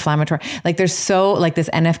reduce inflammatory, like there's this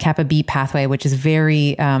NF kappa B pathway, which is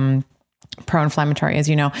very, pro-inflammatory, as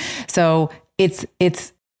you know. So it's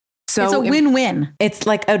a win-win. It's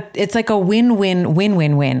like a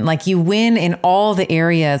win-win. Like you win in all the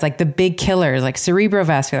areas, like the big killers, like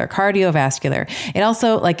cerebrovascular, cardiovascular. It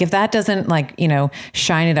also, like, if that doesn't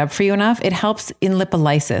shine it up for you enough, it helps in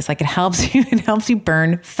lipolysis. Like it helps you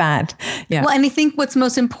burn fat. Yeah. Well, and I think what's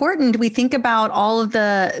most important, we think about all of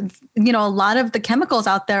the, a lot of the chemicals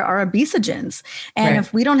out there are obesogens. And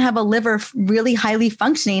if we don't have a liver really highly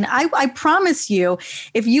functioning, I promise you,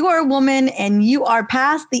 if you are a woman and you are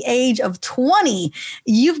past the age of 20,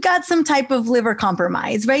 you've got some type of liver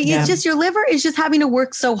compromise, right? Yeah. It's just your liver is just having to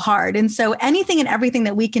work so hard. And so anything and everything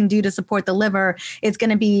that we can do to support the liver is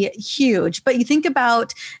going to be huge. But you think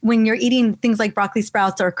about when you're eating things like broccoli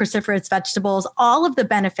sprouts or cruciferous vegetables, all of the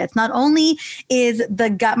benefits, not only is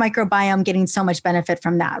the gut microbiome getting so much benefit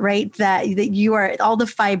from that, right? That you are all the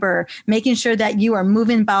fiber, making sure that you are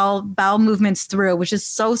moving bowel movements through, which is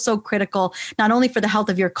so critical, not only for the health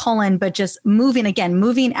of your colon, but just moving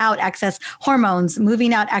out excess hormones,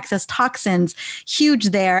 moving out excess toxins, huge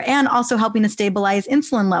there, and also helping to stabilize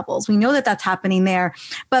insulin levels. We know that that's happening there,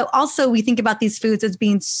 but also we think about these foods as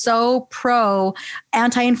being so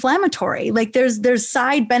anti-inflammatory. Like there's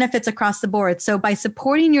side benefits across the board. So by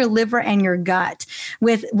supporting your liver and your gut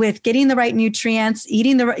with getting the right nutrients,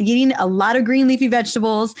 eating a lot of green leafy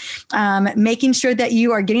vegetables, making sure that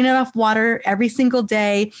you are getting enough water every single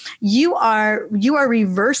day, you are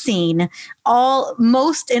reversing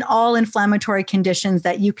most and all inflammatory conditions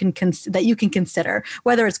that you can consider,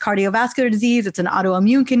 whether it's cardiovascular disease, it's an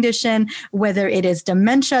autoimmune condition, whether it is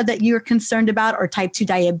dementia that you're concerned about, or type 2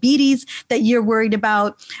 diabetes that you're worried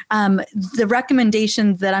about. The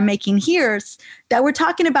recommendations that I'm making here that we're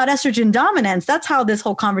talking about estrogen dominance, that's how this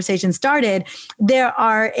whole conversation started. There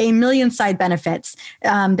are a million side benefits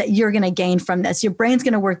that you're going to gain from this. Your brain's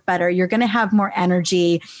going to work better. You're going to have more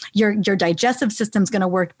energy. Your digestive system's going to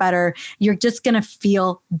work better. You're just going to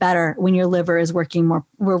feel better when your liver is working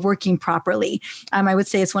properly. I would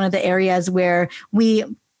say it's one of the areas where we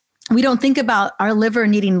don't think about our liver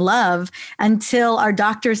needing love until our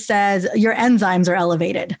doctor says your enzymes are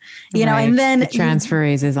elevated, and then the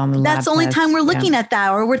transferase is on the lab. That's the only time we're looking at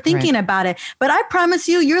that, or we're thinking about it. But I promise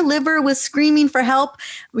you, your liver was screaming for help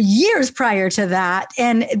years prior to that.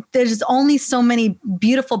 And there's only so many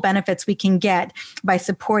beautiful benefits we can get by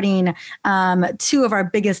supporting two of our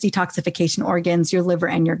biggest detoxification organs, your liver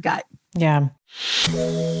and your gut. Yeah.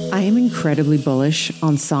 I am incredibly bullish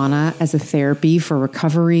on sauna as a therapy for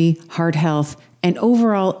recovery, heart health, and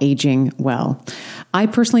overall aging well. I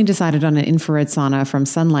personally decided on an infrared sauna from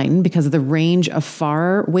Sunlighten because of the range of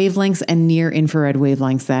far wavelengths and near infrared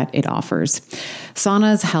wavelengths that it offers.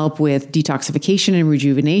 Saunas help with detoxification and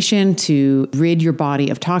rejuvenation to rid your body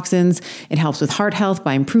of toxins. It helps with heart health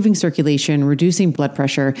by improving circulation, reducing blood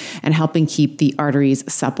pressure, and helping keep the arteries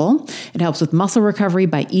supple. It helps with muscle recovery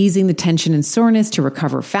by easing the tension and soreness to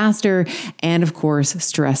recover faster. And of course,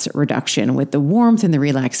 stress reduction. With the warmth and the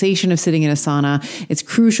relaxation of sitting in a sauna, it's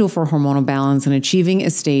crucial for hormonal balance and achieving a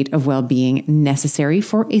state of well-being necessary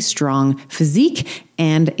for a strong physique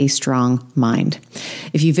and a strong mind.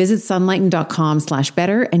 If you visit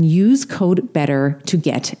sunlighten.com/better and use code BETTER to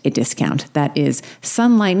get a discount. That is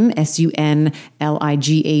Sunlighten,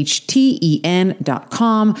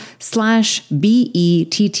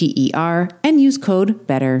 sunlighten.com/BETTER and use code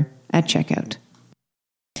BETTER at checkout.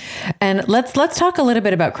 And let's talk a little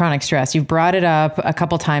bit about chronic stress. You've brought it up a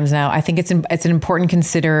couple times now. I think it's an important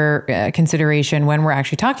consideration when we're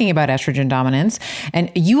actually talking about estrogen dominance. And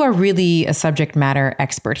you are really a subject matter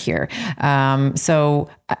expert here.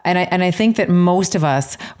 And I think that most of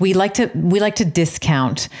us, we like to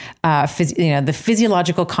discount the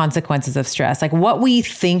physiological consequences of stress. Like what we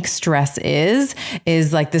think stress is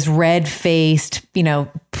like this red-faced,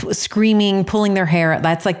 screaming, pulling their hair.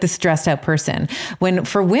 That's like the stressed out person. When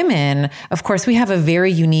for women, of course, we have a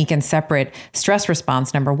very unique and separate stress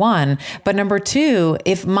response, number one. But number two,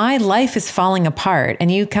 if my life is falling apart and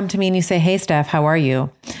you come to me and you say, "Hey, Steph, how are you?"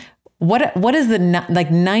 What is the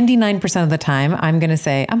 99% of the time I'm going to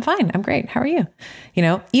say, "I'm fine. I'm great. How are you?"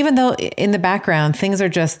 Even though in the background, things are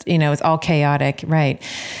just, it's all chaotic. Right.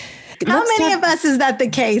 How many of us is that the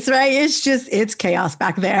case, right? It's chaos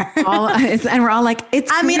back there. And we're all like,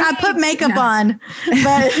 I mean, I put makeup on,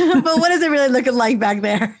 but what is it really looking like back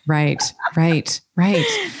there? Right.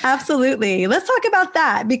 Absolutely. Let's talk about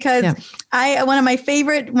that because one of my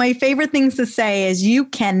favorite things to say is you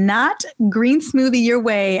cannot green smoothie your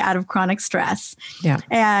way out of chronic stress. Yeah.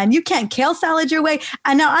 And you can't kale salad your way.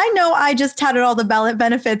 And now I know I just touted all the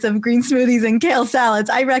benefits of green smoothies and kale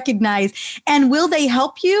salads. I recognize. And will they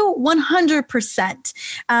help you? 100%.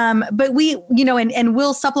 But and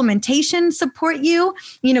will supplementation support you?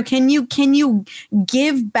 Can you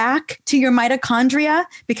give back to your mitochondria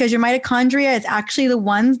because your mitochondria is actually the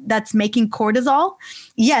one that's making cortisol?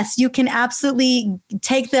 Yes, you can absolutely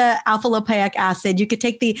take the alpha lipoic acid. You could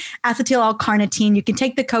take the acetyl L-carnitine. You can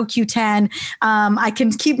take the CoQ10. I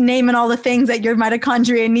can keep naming all the things that your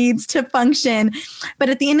mitochondria needs to function. But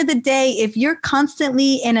at the end of the day, if you're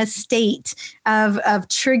constantly in a state of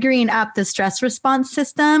triggering up the stress response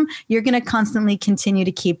system, you're going to constantly continue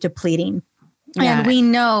to keep depleting. Yeah. And we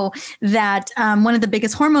know that one of the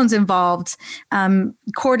biggest hormones involved,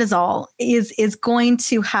 cortisol, is going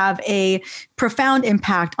to have a profound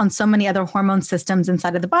impact on so many other hormone systems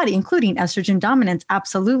inside of the body, including estrogen dominance.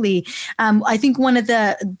 Absolutely. I think one of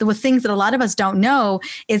the things that a lot of us don't know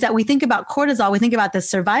is that we think about cortisol, we think about the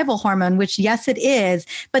survival hormone, which yes, it is.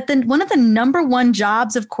 But then one of the number one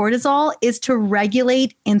jobs of cortisol is to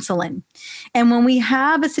regulate insulin. And when we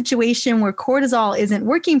have a situation where cortisol isn't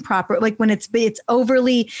working proper, like when it's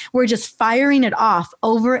overly, we're just firing it off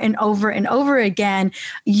over and over and over again,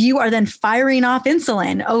 you are then firing off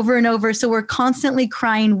insulin over and over. So we're constantly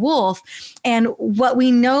crying wolf. And what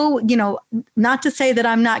we know, not to say that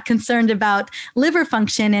I'm not concerned about liver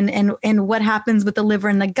function and what happens with the liver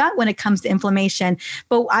and the gut when it comes to inflammation.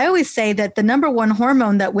 But I always say that the number one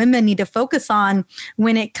hormone that women need to focus on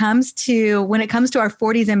when it comes to our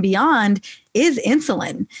 40s and beyond is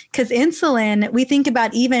insulin. Because insulin, we think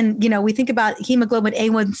about hemoglobin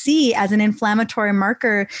A1C as an inflammatory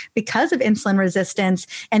marker because of insulin resistance.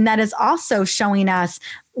 And that is also showing us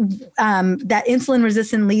that insulin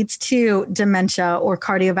resistance leads to dementia or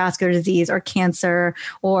cardiovascular disease or cancer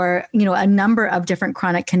or, a number of different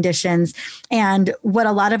chronic conditions. And what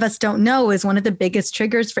a lot of us don't know is one of the biggest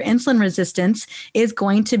triggers for insulin resistance is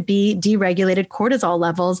going to be deregulated cortisol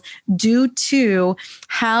levels due to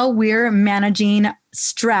how we're managing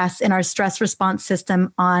stress in our stress response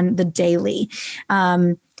system on the daily.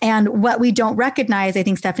 And what we don't recognize, I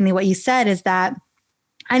think, Stephanie, what you said is that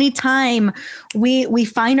anytime we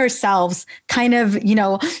find ourselves kind of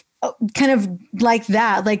like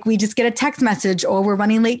that, like we just get a text message or we're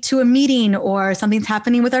running late to a meeting or something's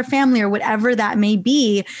happening with our family or whatever that may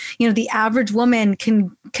be, the average woman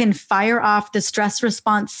can fire off the stress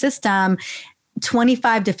response system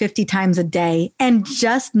 25 to 50 times a day and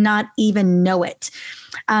just not even know it.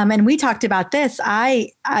 And we talked about this.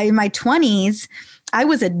 I in my 20s, I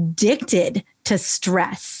was addicted to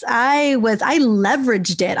stress. I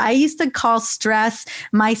leveraged it. I used to call stress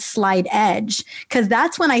my slight edge because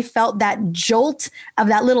that's when I felt that jolt of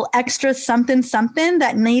that little extra something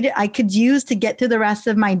that I could use to get through the rest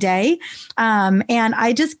of my day. And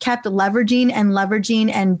I just kept leveraging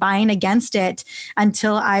and buying against it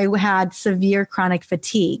until I had severe chronic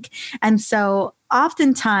fatigue. And so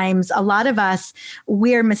oftentimes, a lot of us,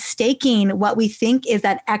 we're mistaking what we think is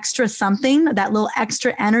that extra something, that little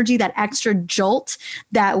extra energy, that extra jolt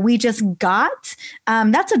that we just got.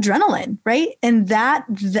 That's adrenaline, right? And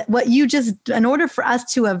in order for us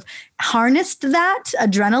to have harnessed that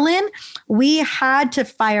adrenaline, we had to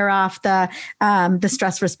fire off the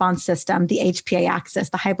stress response system, the HPA axis,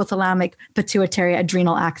 the hypothalamic pituitary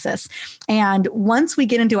adrenal axis. And once we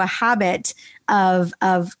get into a habit of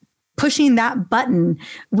pushing that button,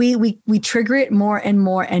 we trigger it more and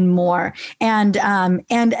more and more. And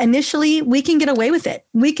initially we can get away with it.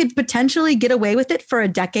 We could potentially get away with it for a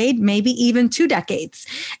decade, maybe even 2 decades.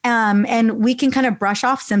 And we can kind of brush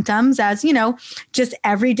off symptoms as, just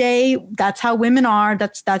every day. That's how women are.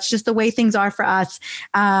 That's just the way things are for us.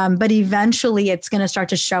 But eventually it's going to start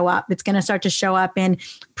to show up. It's going to start to show up in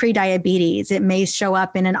prediabetes. It may show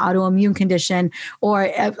up in an autoimmune condition, or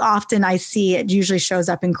often I see it usually shows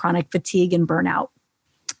up in chronic fatigue and burnout.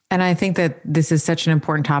 And I think that this is such an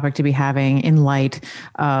important topic to be having in light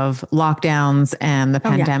of lockdowns and the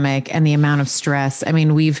pandemic and the amount of stress. I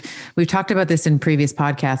mean, we've talked about this in previous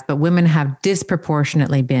podcasts, but women have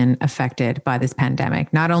disproportionately been affected by this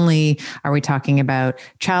pandemic. Not only are we talking about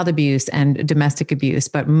child abuse and domestic abuse,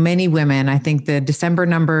 but many women, I think the December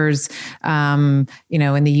numbers, in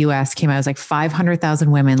the US came out as like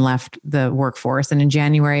 500,000 women left the workforce. And in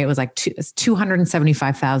January, it was like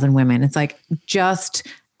 275,000 women. It's like just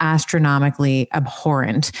astronomically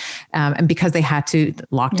abhorrent. And because they had to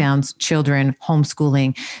lockdowns, children,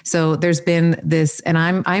 homeschooling. So there's been this, and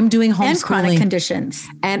I'm doing homeschooling. And chronic conditions.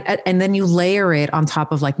 And then you layer it on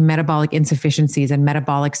top of like metabolic insufficiencies and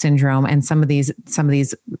metabolic syndrome and some of these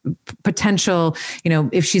potential,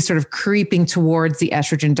 if she's sort of creeping towards the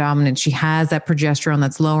estrogen dominant, she has that progesterone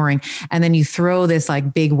that's lowering. And then you throw this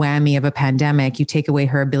like big whammy of a pandemic, you take away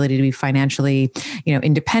her ability to be financially,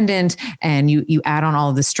 independent, and you add on all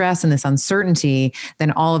of the stress and this uncertainty,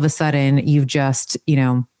 then all of a sudden you've just,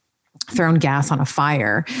 thrown gas on a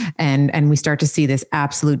fire, and we start to see this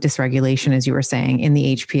absolute dysregulation, as you were saying, in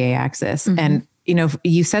the HPA axis. Mm-hmm. And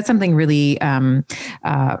you said something really,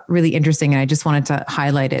 really interesting, and I just wanted to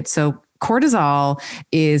highlight it. So cortisol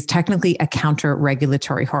is technically a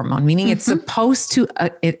counter-regulatory hormone, meaning it's supposed to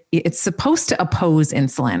it's supposed to oppose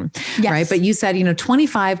insulin, right? But you said,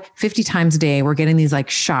 25, 50 times a day, we're getting these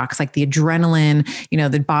like shocks, like the adrenaline,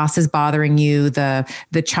 the boss is bothering you,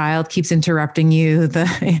 the child keeps interrupting you,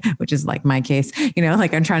 which is like my case,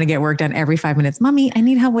 like I'm trying to get work done every 5 minutes. Mommy, I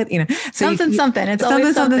need help with, so something. It's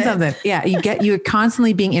always something. Yeah. You're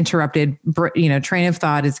constantly being interrupted, train of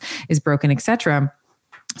thought is broken, etc.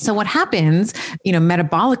 So what happens,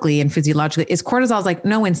 metabolically and physiologically is cortisol is like,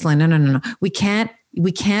 no insulin. No. We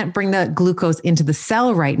can't bring the glucose into the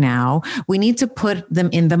cell right now. We need to put them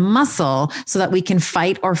in the muscle so that we can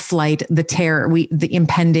fight or flight the the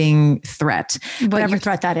impending threat. Whatever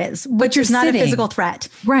threat that is, but you're not sitting. A physical threat.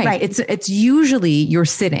 Right. It's usually you're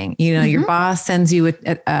sitting, your boss sends you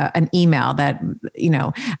an email that,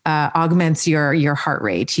 augments your heart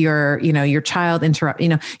rate, your child interrupt,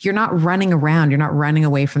 you're not running around, you're not running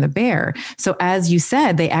away from the bear. So as you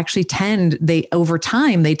said, they actually over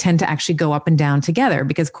time, they tend to actually go up and down together.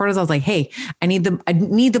 Because cortisol is like, hey, I need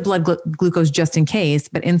the blood glucose just in case.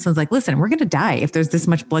 But insulin's like, listen, we're going to die if there's this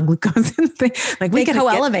much blood glucose in the thing. Like they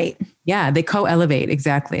co-elevate. They co-elevate.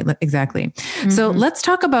 Exactly. Mm-hmm. So let's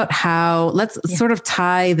talk about let's sort of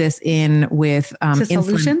tie this in with insulin.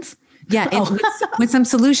 Solutions. Yeah. With some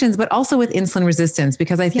solutions, but also with insulin resistance,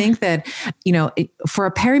 because I think that, for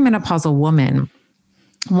a perimenopausal woman,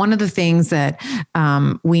 one of the things that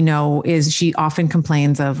we know is she often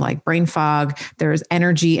complains of like brain fog. There's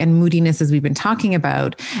energy and moodiness, as we've been talking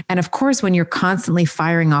about. And of course, when you're constantly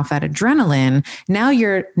firing off that adrenaline, now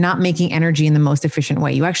you're not making energy in the most efficient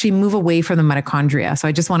way. You actually move away from the mitochondria. So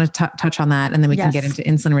I just want to touch on that, and then we can get into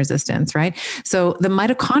insulin resistance, right? So the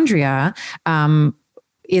mitochondria,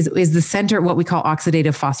 is the center, what we call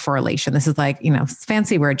oxidative phosphorylation. This is like,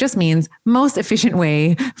 fancy word, just means most efficient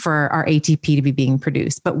way for our ATP to be being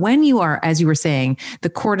produced. But when you are, as you were saying, the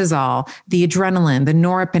cortisol, the adrenaline, the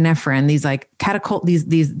norepinephrine, these like stressors,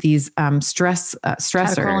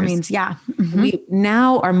 catecholamines, we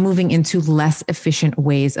now are moving into less efficient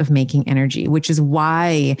ways of making energy, which is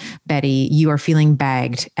why, Betty, you are feeling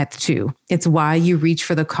bagged at 2. It's why you reach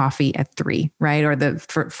for the coffee at 3, right? Or the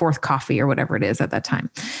fourth coffee or whatever it is at that time.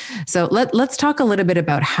 So let's talk a little bit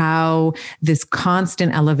about how this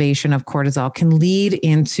constant elevation of cortisol can lead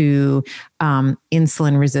into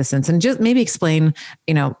insulin resistance, and just maybe explain,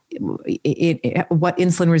 what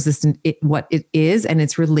insulin resistant, what it is, and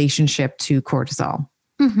its relationship to cortisol.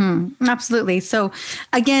 Mm-hmm. Absolutely. So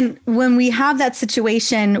again, when we have that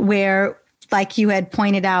situation where, like you had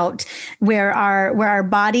pointed out, where our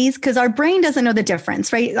bodies, because our brain doesn't know the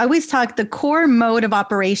difference, right? I always talk, the core mode of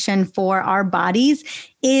operation for our bodies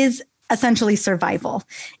is essentially survival.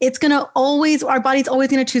 Our body's always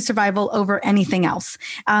going to choose survival over anything else.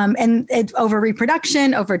 And over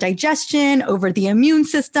reproduction, over digestion, over the immune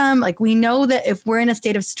system. Like we know that if we're in a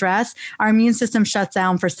state of stress, our immune system shuts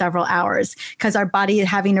down for several hours because our body is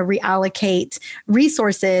having to reallocate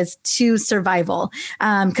resources to survival.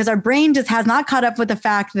 Because our brain just has not caught up with the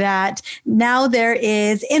fact that now there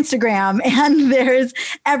is Instagram and there's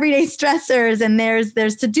everyday stressors and there's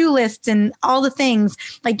to-do lists and all the things.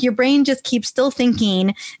 Like your brain just keeps still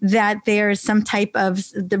thinking that there's some type of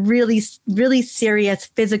the really, really serious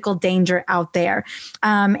physical danger out there.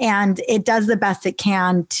 And it does the best it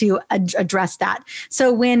can to address that.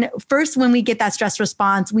 So when we get that stress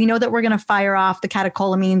response, we know that we're going to fire off the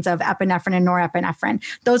catecholamines of epinephrine and norepinephrine.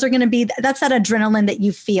 Those are going to be, that's that adrenaline that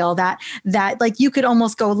you feel that like you could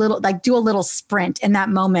almost go do a little sprint in that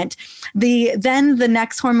moment. Then the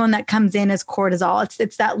next hormone that comes in is cortisol.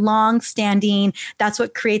 It's that long standing, that's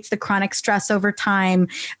what creates the chronic stress over time.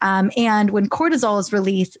 And when cortisol is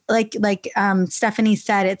released, like Stephanie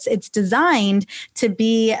said, it's designed to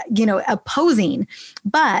be, opposing.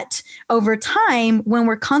 But over time, when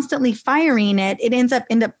we're constantly firing it, it ends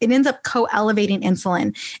up co-elevating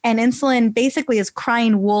insulin. And insulin basically is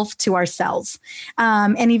crying wolf to our cells.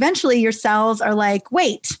 And eventually your cells are like,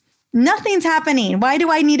 wait, nothing's happening. Why do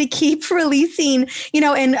I need to keep releasing,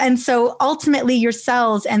 and so ultimately your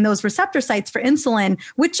cells and those receptor sites for insulin,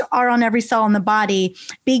 which are on every cell in the body,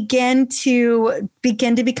 begin to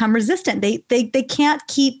become resistant. They can't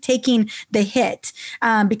keep taking the hit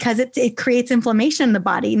because it creates inflammation in the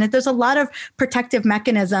body. And there's a lot of protective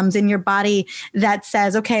mechanisms in your body that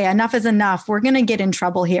says, okay, enough is enough. We're going to get in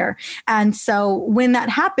trouble here. And so when that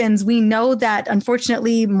happens, we know that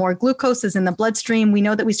unfortunately more glucose is in the bloodstream. We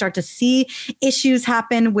know that we start to see issues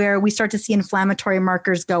happen where we start to see inflammatory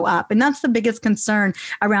markers go up. And that's the biggest concern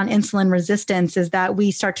around insulin resistance, is that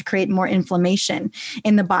we start to create more inflammation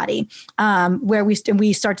in the body, where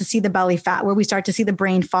we start to see the belly fat, where we start to see the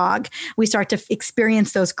brain fog. We start to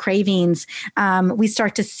experience those cravings. We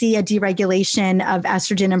start to see a deregulation of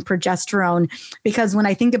estrogen and progesterone, because when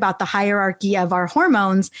I think about the hierarchy of our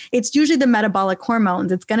hormones, it's usually the metabolic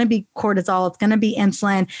hormones. It's going to be cortisol, it's going to be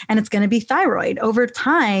insulin, and it's going to be thyroid. Over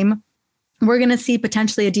time, we're going to see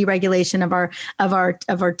potentially a deregulation of our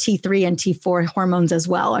T3 and T4 hormones as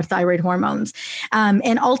well, our thyroid hormones.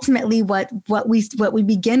 And ultimately what we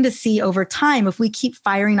begin to see over time, if we keep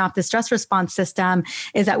firing off the stress response system,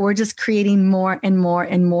 is that we're just creating more and more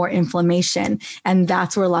and more inflammation. And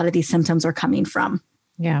that's where a lot of these symptoms are coming from.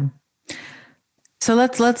 Yeah. So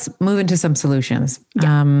let's move into some solutions.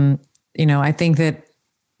 Yeah. I think that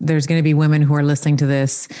there's going to be women who are listening to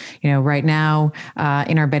this, right now,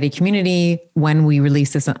 in our Betty community, when we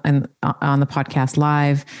release this on the podcast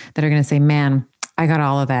live, that are going to say, man, I got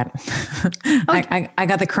all of that. I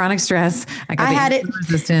got the chronic stress. I got the insulin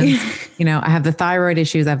resistance. I have the thyroid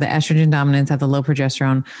issues. I have the estrogen dominance. I have the low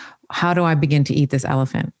progesterone. How do I begin to eat this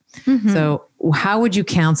elephant? Mm-hmm. So how would you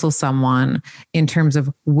counsel someone in terms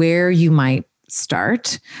of where you might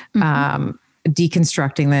start? Mm-hmm.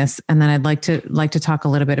 Deconstructing this. And then I'd like to talk a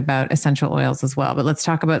little bit about essential oils as well, but let's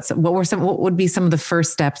talk about what would be some of the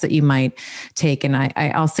first steps that you might take. And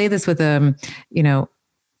I'll say this with, I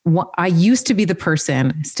used to be the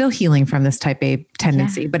person still healing from this type A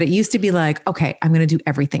tendency, but it used to be like, okay, I'm going to do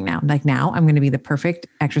everything now. Like now I'm going to be the perfect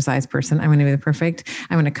exercise person. I'm going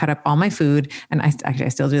to cut up all my food. And I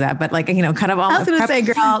still do that, but cut up all. I was going to say,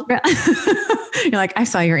 girl, you're like, I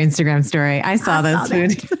saw your Instagram story. I saw this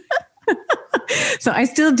food. So I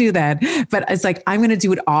still do that, but it's like, I'm going to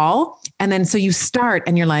do it all. And then, so you start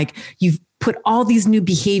and you're like, you've put all these new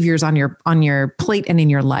behaviors on your plate and in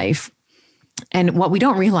your life. And what we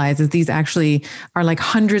don't realize is these actually are like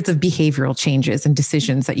hundreds of behavioral changes and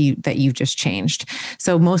decisions that you've just changed.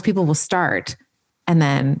 So most people will start and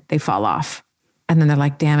then they fall off. And then they're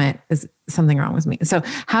like, damn it, is something wrong with me? So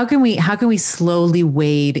how can we slowly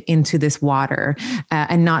wade into this water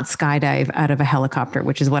and not skydive out of a helicopter,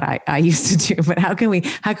 which is what I used to do. But how can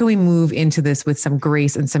we move into this with some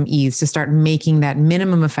grace and some ease to start making that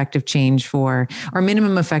minimum effective change or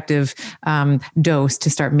minimum effective dose to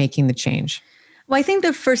start making the change? Well, I think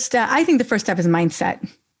the first step is mindset.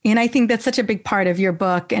 And I think that's such a big part of your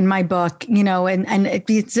book and my book, and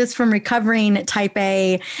it's just from recovering type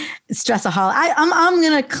A stressaholic. I'm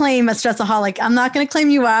going to claim a stressaholic. I'm not going to claim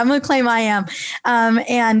you are. I'm going to claim I am.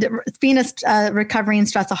 And being a recovering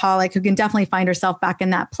stressaholic who can definitely find herself back in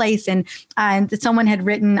that place. And someone had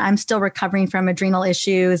written, I'm still recovering from adrenal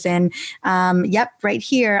issues. And right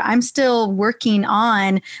here, I'm still working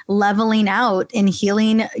on leveling out and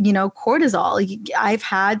healing, cortisol. I've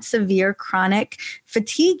had severe chronic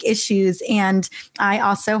fatigue issues. And I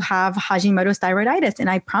also have Hashimoto's thyroiditis. And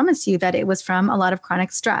I promise you that it was from a lot of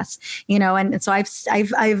chronic stress, and so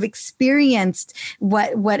I've experienced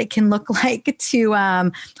what it can look like to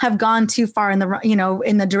have gone too far in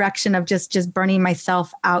the direction of just burning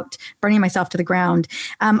myself to the ground.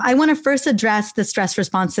 I want to first address the stress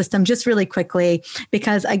response system just really quickly,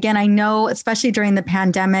 because again, I know, especially during the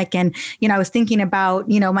pandemic, and, I was thinking about,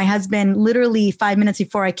 my husband literally 5 minutes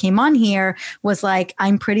before I came on here was like,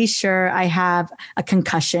 I'm pretty sure I have a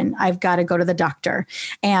concussion. I've got to go to the doctor.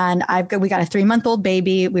 And we got a 3-month-old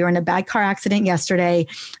baby. We were in a bad car accident yesterday.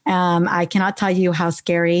 I cannot tell you how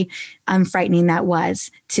scary and frightening that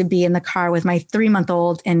was, to be in the car with my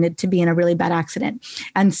 3-month-old and to be in a really bad accident.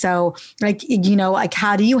 And so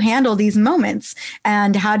how do you handle these moments?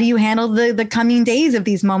 And how do you handle the coming days of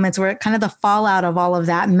these moments where kind of the fallout of all of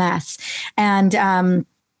that mess? And,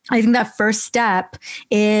 I think that first step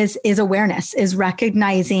is awareness, is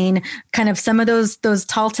recognizing kind of some of those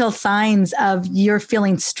telltale signs of you're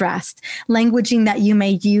feeling stressed, languaging that you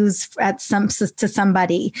may use to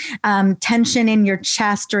somebody, tension in your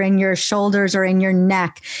chest or in your shoulders or in your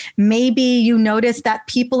neck. Maybe you notice that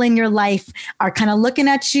people in your life are kind of looking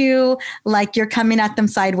at you like you're coming at them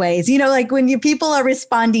sideways. Like when people are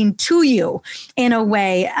responding to you in a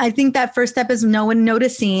way. I think that first step is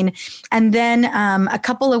noticing, and then a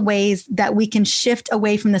couple of ways that we can shift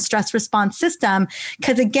away from the stress response system.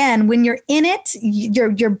 Because again, when you're in it,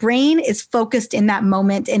 your brain is focused in that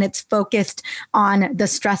moment and it's focused on the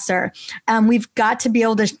stressor. We've got to be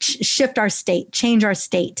able to shift our state, change our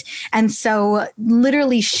state. And so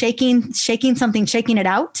literally shaking something, shaking it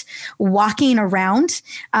out, walking around,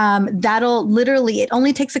 it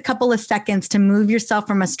only takes a couple of seconds to move yourself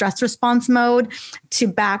from a stress response mode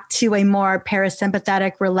back to a more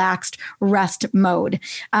parasympathetic, relaxed rest mode.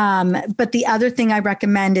 But the other thing I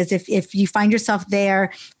recommend is if you find yourself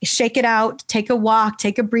there, shake it out, take a walk,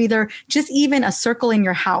 take a breather, just even a circle in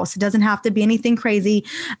your house. It doesn't have to be anything crazy.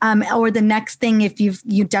 Or the next thing, if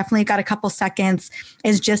you definitely got a couple seconds,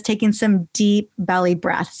 is just taking some deep belly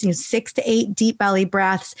breaths, 6 to 8 deep belly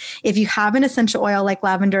breaths. If you have an essential oil like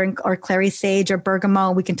lavender or clary sage or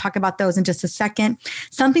bergamot, we can talk about those in just a second.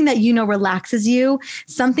 Something that relaxes you,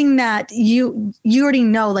 something that you already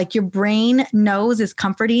know, like your brain knows is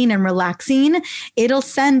comforting and relaxing. It'll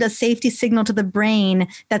send a safety signal to the brain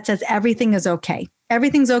that says everything is okay.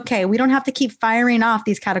 Everything's okay. We don't have to keep firing off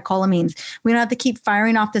these catecholamines. We don't have to keep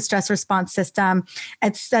firing off the stress response system.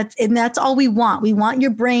 That's all we want. We want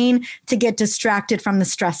your brain to get distracted from the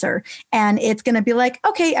stressor. And it's going to be like,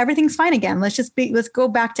 okay, everything's fine again. Let's go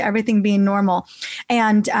back to everything being normal.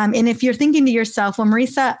 And if you're thinking to yourself, well,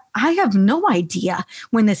 Mariza, I have no idea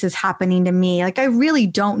when this is happening to me. Like, I really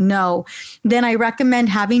don't know. Then I recommend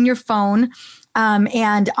having your phone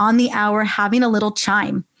and on the hour, having a little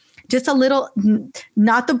chime. Just a little,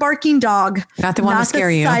 not the barking dog, not the one to scare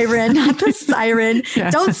you, siren, not the siren. Yeah.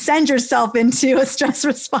 Don't send yourself into a stress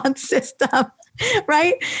response system,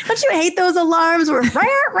 right? Don't you hate those alarms? Where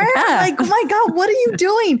like, oh my God, what are you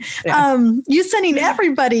doing? Yeah. You sending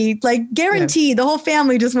everybody, like, guaranteed, the whole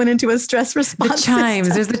family just went into a stress response. The chimes,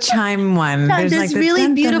 system. There's the chime one. Yeah, there's like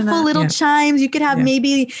really beautiful little chimes. You could have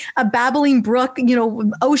maybe a babbling brook,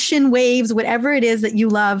 ocean waves, whatever it is that you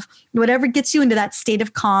love, whatever gets you into that state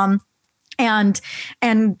of calm. And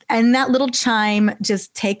that little chime,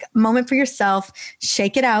 just take a moment for yourself,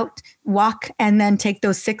 shake it out, walk, and then take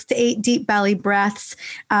those 6 to 8 deep belly breaths.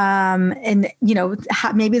 Maybe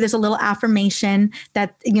there's a little affirmation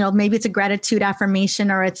that, maybe it's a gratitude affirmation,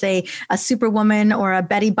 or it's a superwoman or a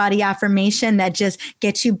Betty Body affirmation that just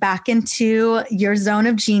gets you back into your zone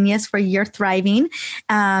of genius where you're thriving.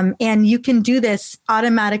 And you can do this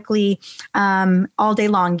automatically all day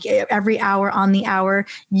long, every hour on the hour.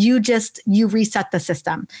 You reset the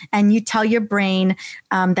system and you tell your brain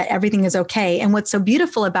that everything is okay. And what's so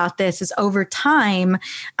beautiful about this is over time,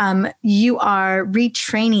 you are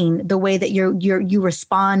retraining the way that you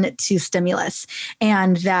respond to stimulus,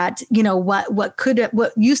 and that,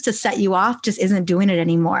 what used to set you off just isn't doing it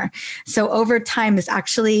anymore. So over time, this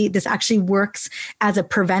actually works as a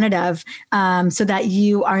preventative, so that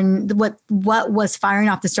you are what was firing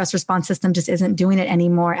off the stress response system just isn't doing it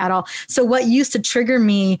anymore at all. So what used to trigger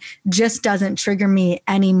me just doesn't trigger me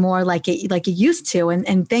anymore like it used to.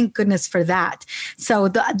 And thank goodness for that. So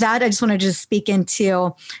that I just want to just speak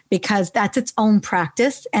into, because that's its own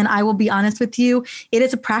practice. And I will be honest with you, it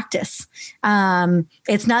is a practice.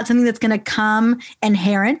 It's not something that's going to come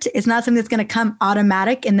inherent. It's not something that's going to come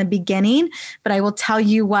automatic in the beginning, but I will tell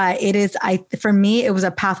you what it is. For me, it was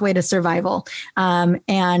a pathway to survival.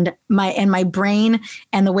 And my brain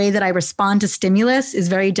and the way that I respond to stimulus is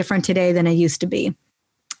very different today than it used to be.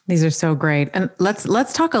 These are so great. And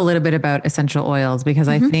let's talk a little bit about essential oils, because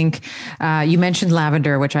I think you mentioned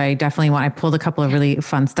lavender, which I definitely want. I pulled a couple of really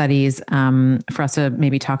fun studies for us to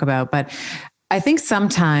maybe talk about. But I think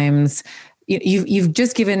sometimes you've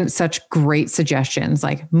just given such great suggestions,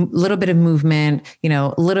 like a little bit of movement,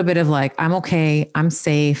 a little bit of like, I'm okay, I'm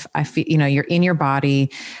safe. I feel, you're in your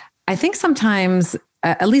body. I think sometimes,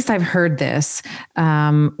 at least I've heard this,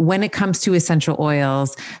 when it comes to essential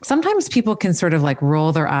oils, sometimes people can sort of like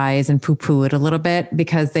roll their eyes and poo-poo it a little bit,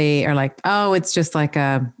 because they are like, oh, it's just like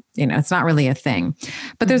it's not really a thing.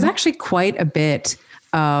 But there's actually quite a bit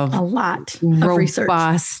of a lot of research.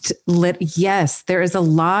 Yes, there is a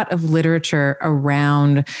lot of literature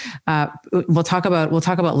around. We'll talk about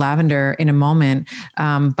lavender in a moment,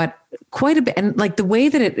 but quite a bit. And like the way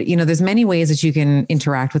that there's many ways that you can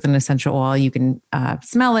interact with an essential oil. You can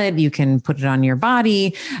smell it, you can put it on your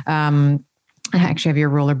body. I actually have your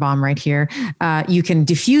roller balm right here. You can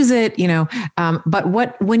diffuse it,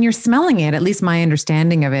 but when you're smelling it, at least my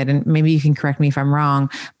understanding of it, and maybe you can correct me if I'm wrong,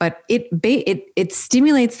 but it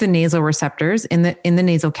stimulates the nasal receptors in the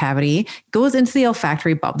nasal cavity, goes into the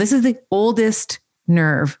olfactory bulb. This is the oldest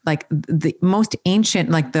nerve, like the most ancient,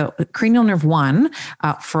 like the cranial nerve 1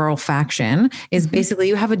 for olfaction is basically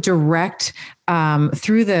you have a direct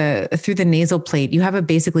through the nasal plate. You have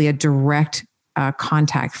basically a direct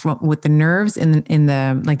contact with the nerves in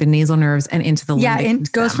the like the nasal nerves and into the limbic system.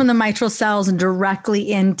 It goes from the mitral cells directly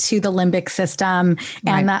into the limbic system,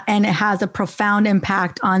 and and it has a profound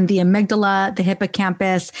impact on the amygdala, the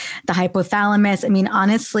hippocampus, the hypothalamus. I mean,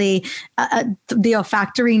 honestly, the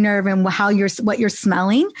olfactory nerve and what you're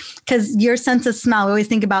smelling, because your sense of smell. We always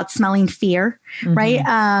think about smelling fear, right?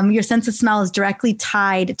 Your sense of smell is directly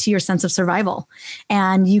tied to your sense of survival,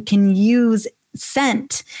 and you can use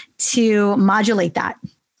scent to modulate that.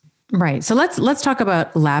 Right. So let's talk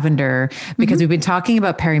about lavender, because we've been talking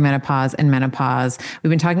about perimenopause and menopause. We've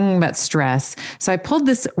been talking about stress. So I pulled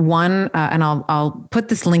this one, and I'll put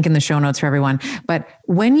this link in the show notes for everyone. But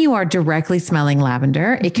when you are directly smelling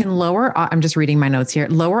lavender, it can lower, I'm just reading my notes here,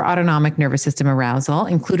 lower autonomic nervous system arousal,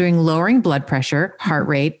 including lowering blood pressure, heart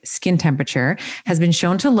rate, skin temperature, has been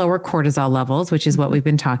shown to lower cortisol levels, which is what we've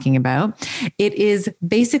been talking about. It is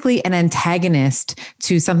basically an antagonist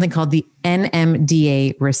to something called the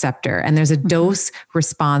NMDA receptor. And there's a dose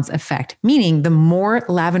response effect, meaning the more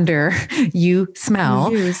lavender you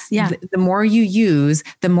smell, the more you use,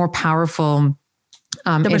 the more powerful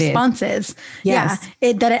the response is. Yes.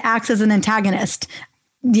 That it acts as an antagonist.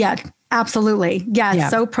 Yeah, absolutely. Yeah.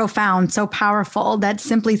 So profound, so powerful that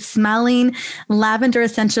simply smelling lavender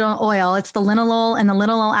essential oil, it's the linalool and the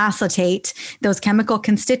linalool acetate, those chemical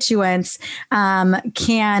constituents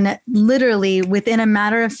can literally within a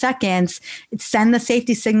matter of seconds send the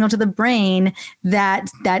safety signal to the brain that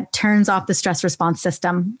turns off the stress response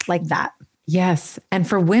system like that. Yes. And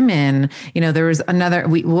for women, there was another,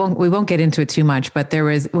 we won't get into it too much, but there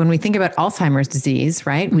was, when we think about Alzheimer's disease,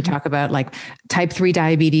 right? We talk about like type 3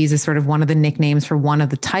 diabetes is sort of one of the nicknames for one of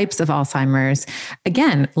the types of Alzheimer's.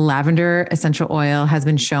 Again, lavender essential oil has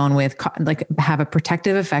been shown have a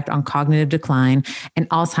protective effect on cognitive decline and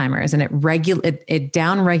Alzheimer's. And it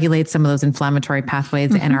down regulates some of those inflammatory pathways,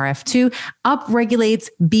 the NRF2, up regulates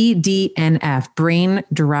BDNF, brain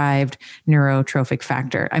derived neurotrophic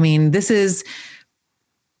factor. I mean, this is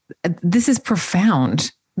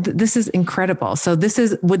profound. This is incredible. So is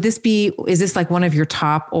this like one of your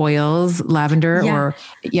top oils, lavender or?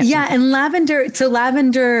 Yeah. And lavender,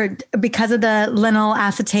 because of the linalool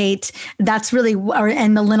acetate, that's really,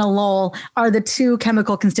 and the linalool are the two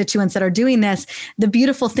chemical constituents that are doing this. The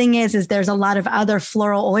beautiful thing is there's a lot of other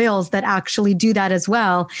floral oils that actually do that as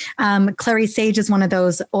well. Clary sage is one of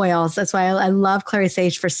those oils. That's why I love clary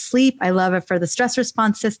sage for sleep. I love it for the stress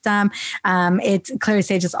response system. Clary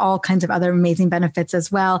sage has all kinds of other amazing benefits as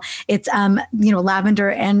well. It's,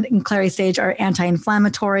 lavender and clary sage are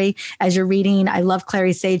anti-inflammatory. As you're reading, I love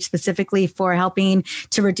clary sage specifically for helping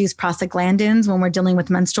to reduce prostaglandins when we're dealing with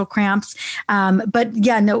menstrual cramps.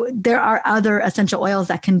 There are other essential oils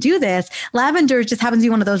that can do this. Lavender just happens to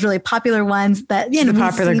be one of those really popular ones that, she's a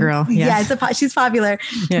popular girl. Yeah, she's popular.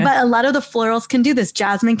 Yeah. But a lot of the florals can do this.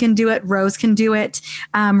 Jasmine can do it. Rose can do it.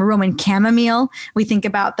 Roman chamomile. We think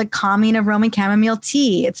about the calming of Roman chamomile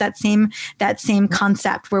tea. It's that same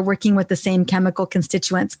concept. We're working with the same chemical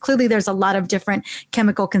constituents. Clearly, there's a lot of different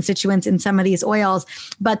chemical constituents in some of these oils,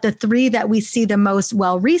 but the three that we see the most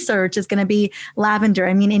well-researched is going to be lavender.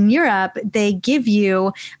 I mean, in Europe, they give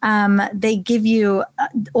you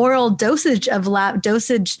oral dosage of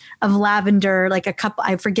lavender, like a cup.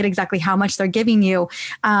 I forget exactly how much they're giving you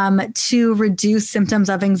to reduce symptoms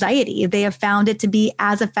of anxiety. They have found it to be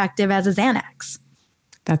as effective as a Xanax.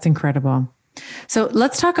 That's incredible. So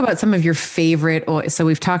let's talk about some of your favorite oils. So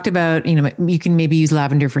we've talked about, you can maybe use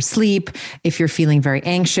lavender for sleep if you're feeling very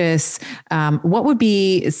anxious. What would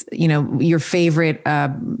be, your favorite,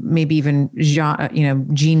 maybe even,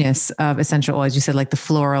 genus of essential oils? You said like the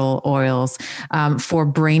floral oils for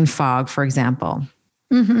brain fog, for example.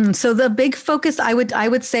 So the big focus, I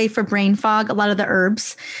would say for brain fog, a lot of the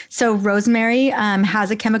herbs. So rosemary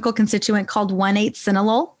has a chemical constituent called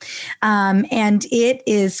 1,8-cinnalol, and it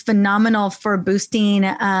is phenomenal for boosting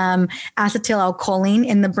acetylcholine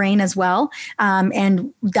in the brain as well,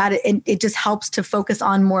 and that it just helps to focus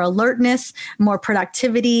on more alertness, more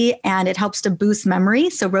productivity, and it helps to boost memory.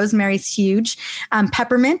 So rosemary is huge.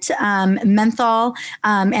 Peppermint, menthol,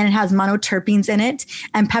 and it has monoterpenes in it.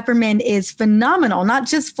 And peppermint is phenomenal, not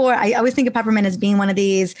just for, I always think of peppermint as being one of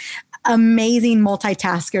these amazing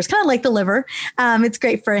multitaskers, kind of like the liver. It's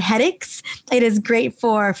great for headaches. It is great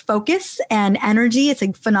for focus and energy. It's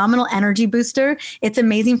a phenomenal energy booster. It's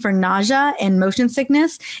amazing for nausea and motion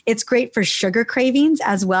sickness. It's great for sugar cravings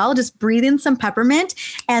as well. Just breathe in some peppermint,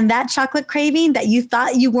 and that chocolate craving that you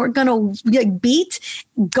thought you weren't going to beat,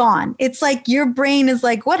 gone. It's like your brain is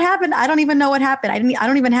like, what happened? I don't even know what happened. I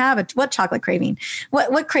don't even have what chocolate craving,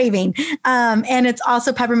 what craving. And it's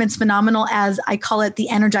also, peppermint's phenomenal as, I call it, the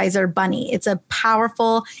Energizer Bunny. It's a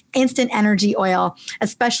powerful instant energy oil,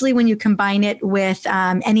 especially when you combine it with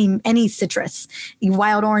any citrus,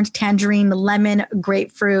 wild orange, tangerine, lemon,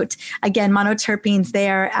 grapefruit. Again, monoterpenes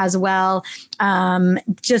there as well.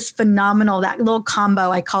 Just phenomenal. That little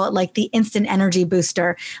combo, I call it like the instant energy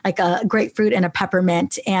booster, like a grapefruit and a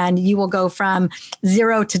peppermint, and you will go from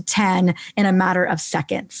 0 to 10 in a matter of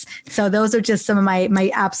seconds. So those are just some of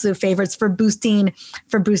my absolute favorites for boosting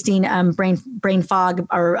brain fog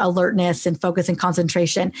or alertness and focus and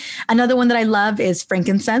concentration. Another one that I love is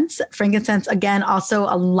frankincense. Frankincense, again, also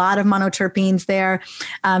a lot of monoterpenes there.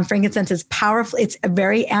 Frankincense is powerful. It's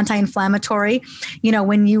very anti-inflammatory.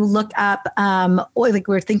 When you look up oil, like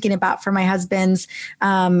we're thinking about for my husband's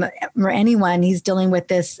or anyone, he's dealing with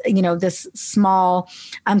this, this small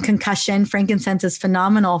concussion. Frankincense is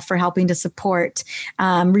phenomenal for helping to support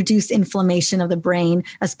reduce inflammation of the brain,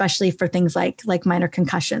 especially for things like minor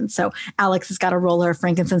concussions. So Alex has got a roller of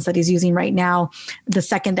frankincense that he's using right now. The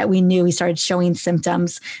second that we knew, he started showing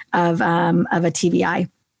symptoms of a TBI.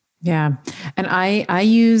 Yeah. And I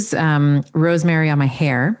use rosemary on my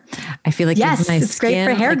hair. I feel like yes, it's great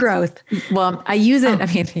for hair growth. Well, I use it. I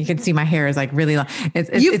mean, you can see my hair is like really long.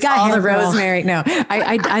 It's all the rosemary. No,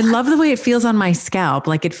 I love the way it feels on my scalp.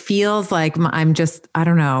 Like it feels like I'm just, I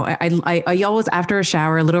don't know. I always, after a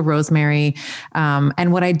shower, a little rosemary.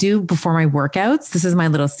 And what I do before my workouts, this is my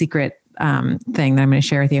little secret thing that I'm going to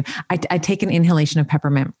share with you. I take an inhalation of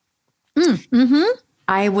peppermint. Mm-hmm.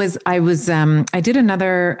 I did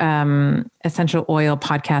another essential oil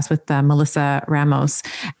podcast with Melissa Ramos,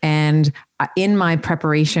 and in my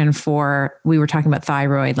preparation we were talking about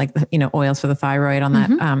thyroid, like, oils for the thyroid on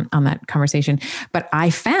that conversation. But I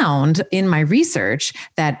found in my research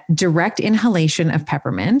that direct inhalation of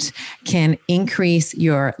peppermint can increase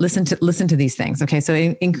listen to these things. Okay. So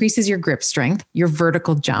it increases your grip strength, your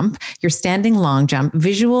vertical jump, your standing long jump,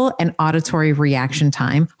 visual and auditory reaction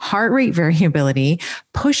time, heart rate variability,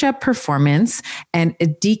 push-up performance, and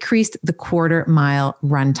it decreased the quarter-mile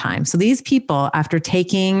run time. So these people, after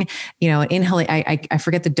taking, inhalate, I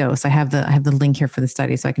forget the dose. I have the link here for the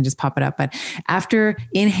study, so I can just pop it up. But after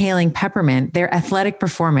inhaling peppermint, their athletic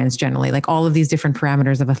performance generally, like all of these different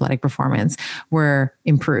parameters of athletic performance, were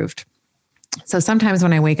improved. So sometimes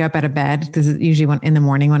when I wake up out of bed, this is usually in the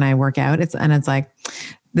morning when I work out, it's like,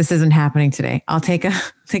 this isn't happening today. I'll take a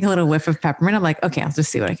little whiff of peppermint. I'm like, okay, I'll just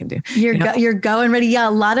see what I can do. You're going ready. Yeah. A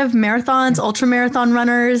lot of marathons, ultra marathon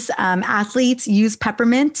runners, athletes use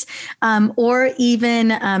peppermint, or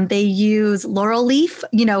even they use laurel leaf,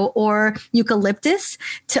 or eucalyptus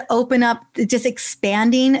to open up, just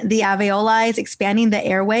expanding the alveoli, expanding the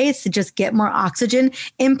airways to just get more oxygen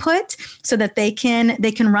input so that they can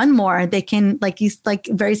run more. They can, like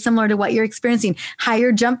very similar to what you're experiencing,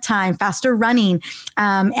 higher jump time, faster running.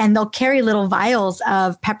 And they'll carry little vials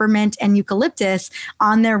of peppermint and eucalyptus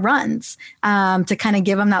on their runs to kind of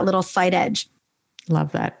give them that little slight edge.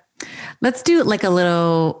 Love that. Let's do like a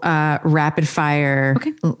little rapid fire,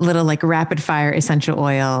 rapid fire essential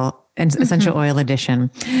oil and essential oil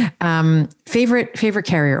edition. Favorite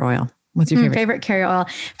carrier oil. What's your favorite carrier oil?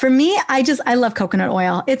 For me, I love coconut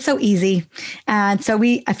oil. It's so easy. And so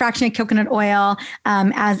I fractionate coconut oil.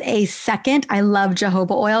 As a second, I love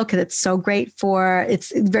jojoba oil because it's so great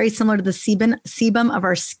it's very similar to the sebum of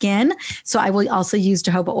our skin. So I will also use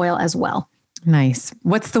jojoba oil as well. Nice.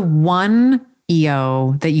 What's the one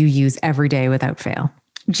EO that you use every day without fail?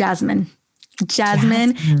 Jasmine.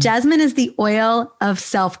 Jasmine. Jasmine is the oil of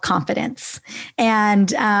self-confidence,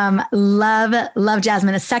 and love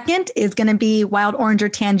jasmine. A second is going to be wild orange or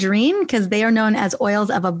tangerine, because they are known as oils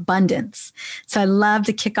of abundance. So I love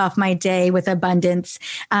to kick off my day with abundance.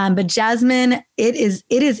 But jasmine, it is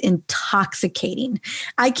intoxicating.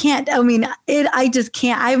 I just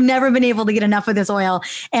can't. I've never been able to get enough of this oil.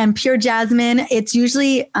 And pure jasmine, it's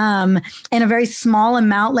usually in a very small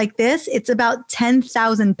amount like this. It's about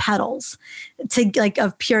 10,000 petals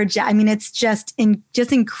of pure jasmine. It's just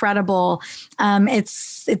incredible.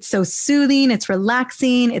 It's so soothing. It's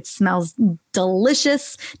relaxing. It smells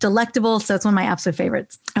delicious, delectable. So it's one of my absolute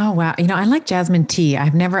favorites. Oh, wow. I like jasmine tea. I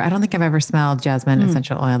don't think I've ever smelled jasmine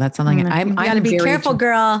essential oil. That's something I'm gotta be careful,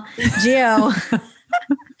 girl. Gio.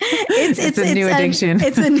 It's a new addiction.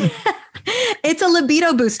 It's a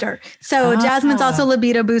libido booster. So jasmine's also a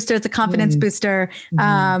libido booster. It's a confidence booster.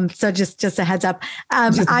 So just a heads up.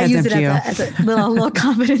 I use it as a little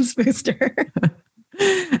confidence booster.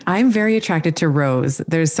 I'm very attracted to rose.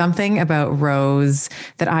 There's something about rose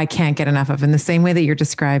that I can't get enough of. In the same way that you're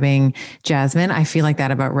describing jasmine, I feel like that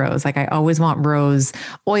about rose. Like I always want rose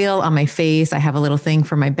oil on my face. I have a little thing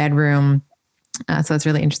for my bedroom. So it's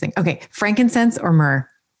really interesting. Okay. Frankincense or myrrh?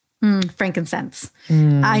 Frankincense.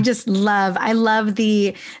 I love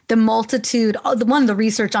the multitude, the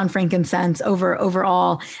research on frankincense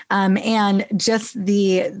overall. And just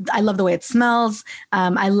I love the way it smells.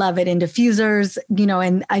 I love it in diffusers,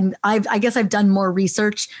 and I guess I've done more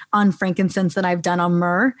research on frankincense than I've done on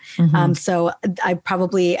myrrh. So I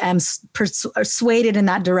probably am persuaded in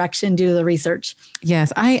that direction due to the research.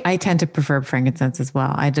 Yes. I tend to prefer frankincense as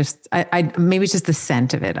well. I maybe it's just the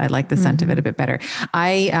scent of it. I like the scent of it a bit better.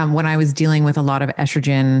 When I was dealing with a lot of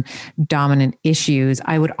estrogen dominant issues,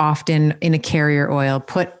 I would often in a carrier oil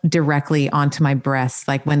put directly onto my breasts.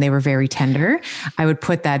 Like when they were very tender, I would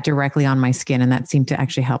put that directly on my skin, and that seemed to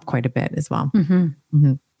actually help quite a bit as well.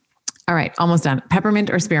 All right. Almost done. Peppermint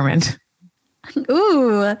or spearmint?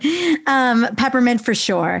 Ooh, peppermint for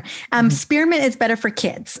sure. Spearmint is better for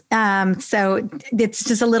kids. So it's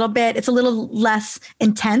just a little less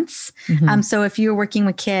intense. So if you're working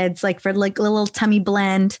with kids, like for like a little tummy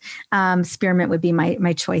blend, spearmint would be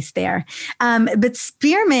my choice there. But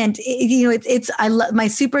spearmint, I love my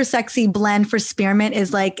super sexy blend for spearmint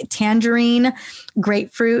is like tangerine,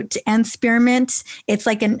 grapefruit, and spearmint. It's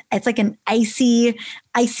like an icy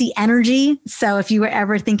energy. So if you were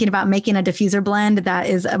ever thinking about making a diffuser blend, that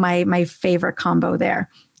is my favorite combo there.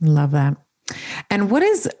 Love that. And what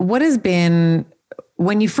has been,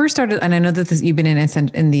 when you first started, and I know that you've been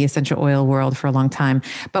in the essential oil world for a long time,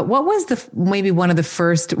 but what was maybe one of the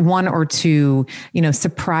first one or two,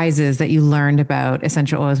 surprises that you learned about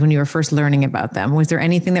essential oils when you were first learning about them? Was there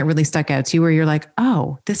anything that really stuck out to you where you're like,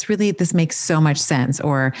 oh, this makes so much sense,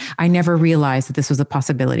 or I never realized that this was a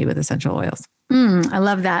possibility with essential oils? I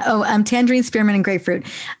love that. Oh, tangerine, spearmint, and grapefruit.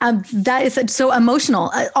 That is so emotional.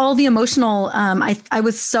 All the emotional. I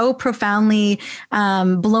was so profoundly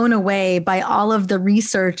blown away by all of the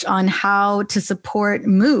research on how to support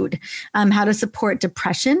mood, how to support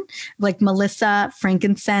depression, like melissa,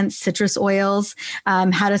 frankincense, citrus oils,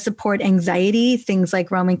 how to support anxiety, things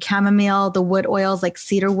like Roman chamomile, the wood oils like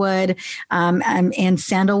cedarwood, and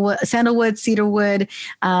sandalwood, cedarwood,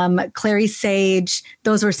 clary sage.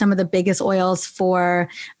 Those were some of the biggest oils for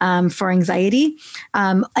anxiety,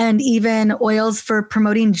 and even oils for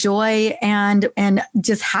promoting joy and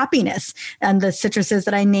just happiness. And the citruses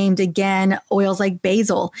that I named, again, oils like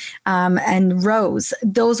basil and rose,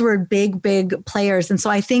 those were big players. And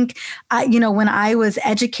so I think, when I was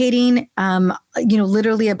educating,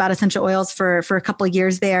 literally about essential oils for a couple of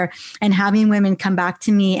years there, and having women come back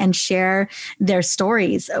to me and share their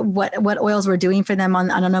stories, what oils were doing for them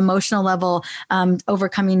on an emotional level,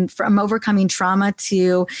 overcoming trauma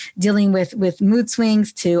to dealing with mood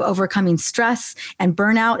swings to overcoming stress and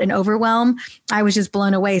burnout and overwhelm. I was just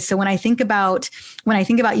blown away. So when I think about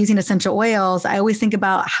using essential oils, I always think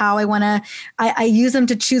about how I use them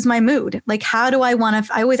to choose my mood. Like, I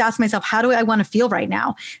always ask myself, how do I want to feel right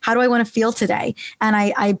now? How do I want to feel today? And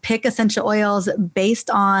I pick essential oils based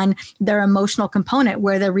on their emotional component,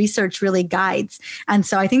 where the research really guides. And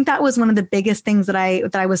so I think that was one of the biggest things that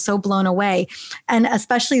I was so blown away. And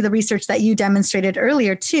especially the research that you demonstrated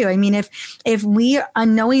earlier too. I mean, if we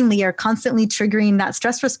unknowingly are constantly triggering that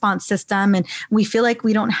stress response system, and we feel like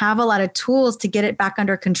we don't have a lot of tools to get it back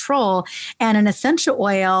under control, and an essential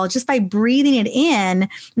oil, just by breathing it in,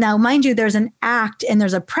 now mind you, there's an act and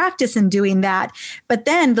there's a practice in doing that, but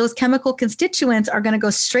then those chemical constituents are going to go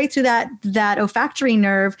straight through that olfactory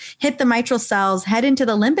nerve, hit the mitral cells, head into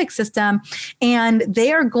the limbic system, and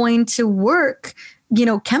they are going to work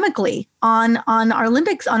chemically on our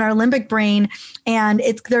limbic brain, and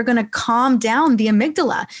they're going to calm down the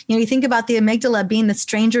amygdala. You think about the amygdala being the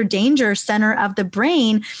stranger danger center of the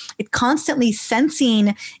brain. It's constantly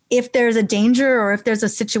sensing if there's a danger or if there's a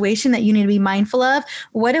situation that you need to be mindful of.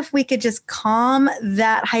 What if we could just calm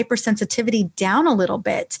that hypersensitivity down a little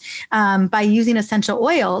bit by using essential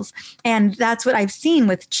oils? And that's what I've seen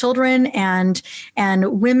with children and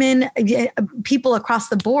women, people across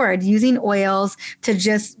the board, using oils to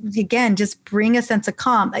just bring a sense of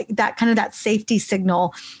calm, like that safety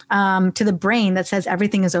signal to the brain that says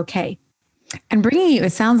everything is okay. And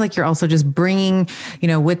it sounds like you're also just bringing,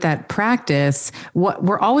 with that practice, what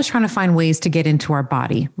we're always trying to find ways to get into our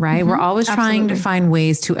body, right? Mm-hmm. We're always trying to find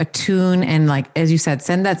ways to attune and, like, as you said,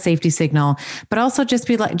 send that safety signal, but also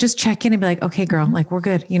just check in and be like, okay, girl, like, we're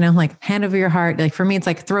good, like, hand over your heart. Like, for me, it's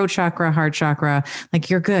like throat chakra, heart chakra, like,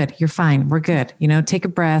 you're good, you're fine, we're good. Take a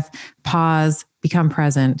breath, pause, become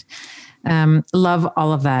present. Love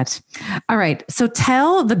all of that. All right. So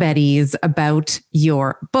tell the Bettys about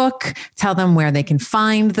your book. Tell them where they can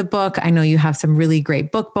find the book. I know you have some really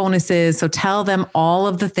great book bonuses. So tell them all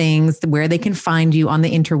of the things where they can find you on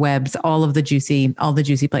the interwebs, all the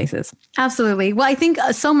juicy places. Absolutely. Well, I think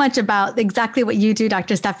so much about exactly what you do,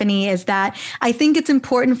 Dr. Stephanie, is that I think it's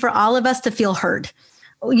important for all of us to feel heard.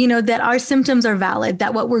 That our symptoms are valid,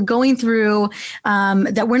 that what we're going through,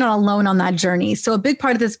 that we're not alone on that journey. So a big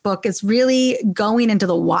part of this book is really going into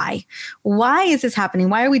the why. Why is this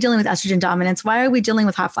happening? Why are we dealing with estrogen dominance? Why are we dealing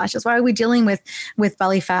with hot flashes? Why are we dealing with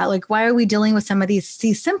belly fat? Like, why are we dealing with some of these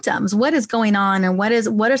symptoms? What is going on? And what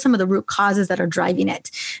are some of the root causes that are driving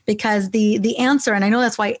it? Because the answer, and I know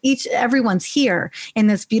that's why everyone's here in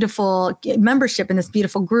this beautiful membership, in this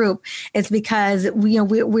beautiful group, is because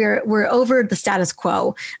we're over the status quo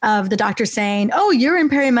of the doctor saying, oh, you're in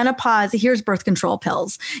perimenopause, here's birth control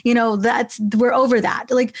pills. We're over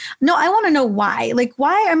that. Like, no, I want to know why. Like,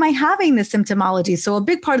 why am I having this symptomology? So a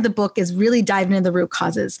big part of the book is really diving into the root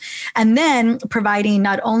causes, and then providing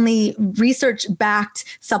not only research-backed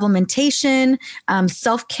supplementation,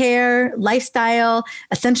 self-care, lifestyle,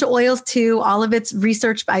 essential oils too, all of it's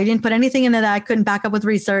research. I didn't put anything into that I couldn't back up with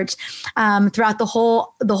research throughout the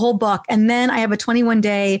whole book. And then I have a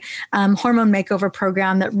 21-day hormone makeover program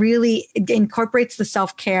that really incorporates the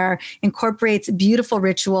self-care, incorporates beautiful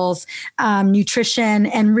rituals, nutrition,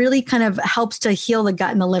 and really kind of helps to heal the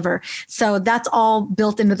gut and the liver. So that's all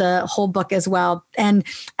built into the whole book as well. And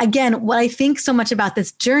again, what I think so much about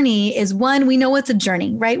this journey is, one, we know it's a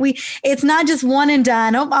journey, right? It's not just one and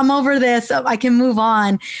done. Oh, I'm over this. Oh, I can move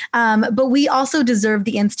on. But we also deserve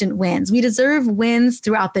the instant wins. We deserve wins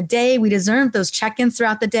throughout the day. We deserve those check-ins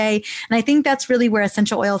throughout the day. And I think that's really where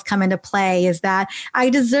essential oils come into play, is that I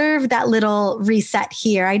deserve that little reset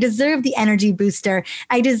here. I deserve the energy booster.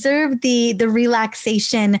 I deserve the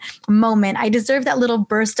relaxation moment. I deserve that little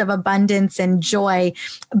burst of abundance and joy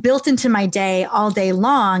built into my day all day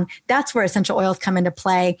long. That's where essential oils come into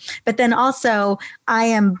play. But then also, I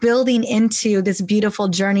am building into this beautiful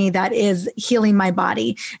journey that is healing my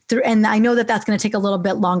body. And I know that that's going to take a little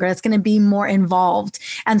bit longer. It's going to be more involved.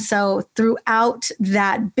 And so throughout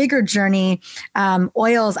that bigger journey,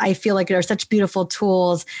 oils, I feel like, are such beautiful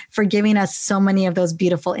tools for giving us so many of those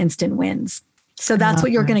beautiful instant wins. So that's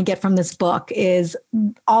what you're going to get from this book, is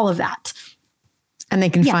all of that. And they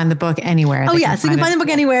can find the book anywhere. Oh, yeah. So you can find the book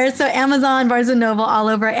anywhere. So Amazon, Barnes & Noble, all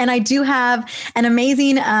over. And I do have an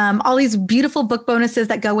amazing, all these beautiful book bonuses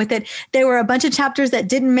that go with it. There were a bunch of chapters that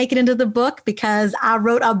didn't make it into the book because I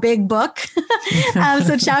wrote a big book.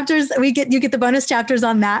 So chapters, you get the bonus chapters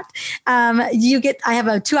on that. I have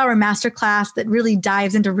a 2-hour masterclass that really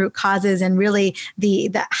dives into root causes and really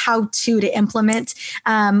the how-to implement.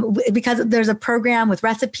 Because there's a program with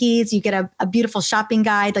recipes, you get a beautiful shopping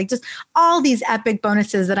guide, like just all these epic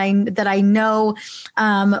bonuses that I know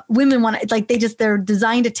women want, like they're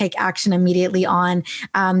designed to take action immediately on,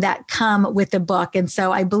 that come with the book. And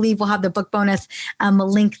so I believe we'll have the book bonus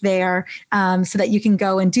link there, so that you can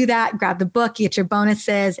go and do that, grab the book, get your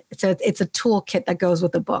bonuses. So it's a toolkit that goes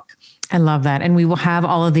with the book. I love that. And we will have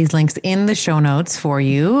all of these links in the show notes for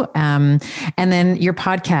you. And then your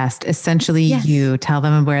podcast, essentially, you tell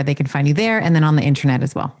them where they can find you there, and then on the internet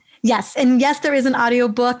as well. Yes. And yes, there is an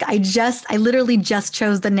audiobook. I literally just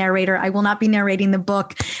chose the narrator. I will not be narrating the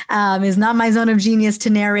book. It's not my zone of genius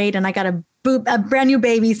to narrate. And I got a a brand new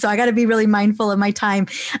baby. So I got to be really mindful of my time.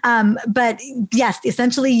 But yes,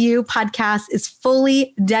 Essentially You podcast is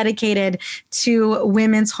fully dedicated to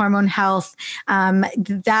women's hormone health.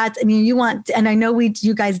 You want, and I know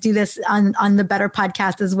you guys do this on the Better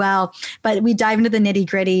podcast as well, but we dive into the nitty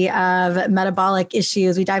gritty of metabolic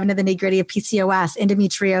issues. We dive into the nitty gritty of PCOS,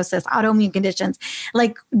 endometriosis, autoimmune conditions,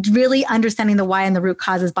 like really understanding the why and the root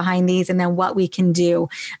causes behind these, and then what we can do.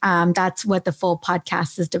 That's what the full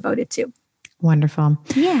podcast is devoted to. Wonderful.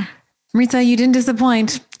 Yeah. Mariza, you didn't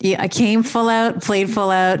disappoint. I came full out, played full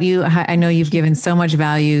out. I know you've given so much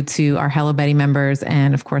value to our Hello Betty members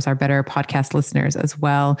and of course our Better podcast listeners as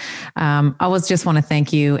well. I always just want to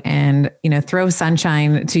thank you and, throw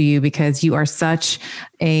sunshine to you because you are such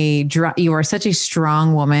a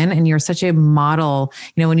strong woman and you're such a model.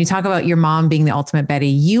 When you talk about your mom being the ultimate Betty,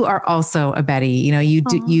 you are also a Betty.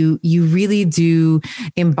 You really do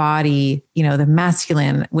embody, the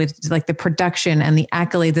masculine with like the production and the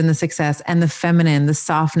accolades and the success, and the feminine, the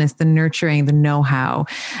softness, the nurturing, the know-how,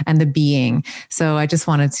 and the being. So I just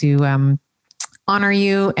wanted to honor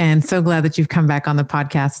you, and so glad that you've come back on the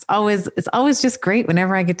podcast. It's always just great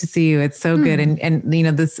whenever I get to see you. It's so good. And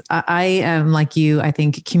this, I am like you. I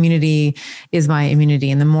think community is my immunity.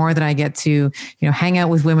 And the more that I get to, hang out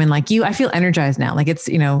with women like you, I feel energized now. Like it's,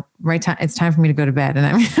 right time. It's time for me to go to bed, and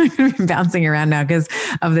I'm going to be bouncing around now because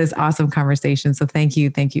of this awesome conversation. So thank you.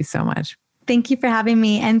 Thank you so much. Thank you for having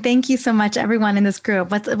me. And thank you so much, everyone in this group.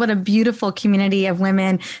 What a beautiful community of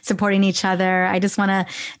women supporting each other. I just want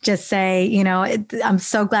to say, I'm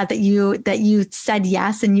so glad that you said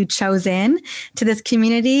yes and you chose in to this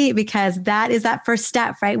community, because that is that first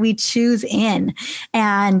step, right? We choose in,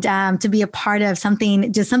 and to be a part of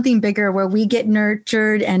something bigger where we get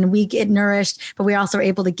nurtured and we get nourished, but we also are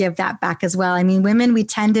able to give that back as well. I mean, women, we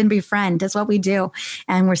tend and befriend. That's what we do.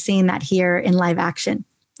 And we're seeing that here in live action.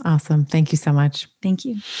 Awesome. Thank you so much. Thank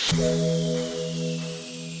you.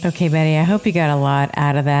 Okay, Betty, I hope you got a lot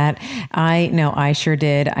out of that. I know I sure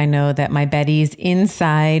did. I know that my Betties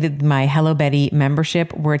inside my Hello Betty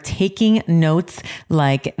membership were taking notes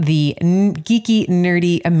like the geeky,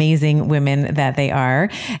 nerdy, amazing women that they are.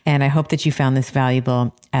 And I hope that you found this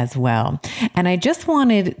valuable as well. And I just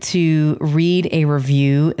wanted to read a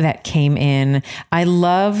review that came in. I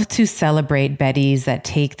love to celebrate Betties that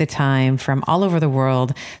take the time from all over the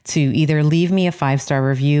world to either leave me a 5-star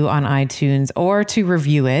review on iTunes or to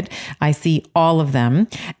review it. I see all of them.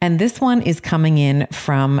 And this one is coming in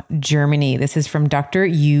from Germany. This is from Dr.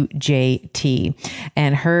 UJT.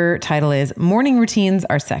 And her title is Morning Routines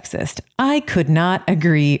Are Sexist. I could not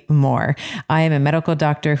agree more. I am a medical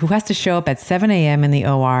doctor who has to show up at 7 a.m. in the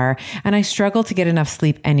OR, and I struggle to get enough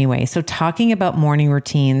sleep anyway. So talking about morning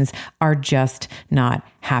routines are just not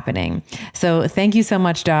happening. So thank you so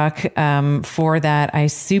much, Doc, for that. I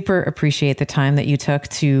super appreciate the time that you took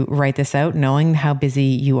to write this out, knowing how busy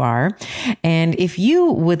you are. And if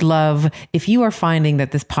you are finding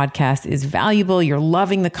that this podcast is valuable, you're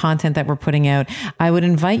loving the content that we're putting out, I would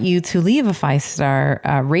invite you to leave a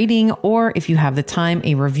 5-star rating, or if you have the time,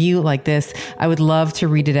 a review like this. I would love to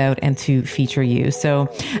read it out and to feature you. So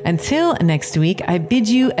until next week, I bid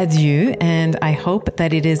you adieu, and I hope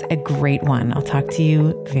that it is a great one. I'll talk to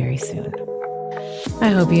you very soon. I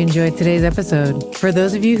hope you enjoyed today's episode. For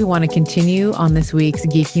those of you who want to continue on this week's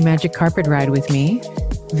Geeky Magic Carpet Ride with me,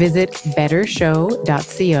 visit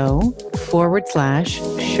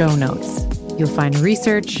bettershow.co/show notes. You'll find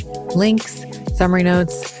research, links, summary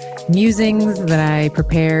notes, musings that I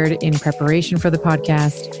prepared in preparation for the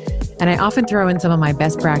podcast, and I often throw in some of my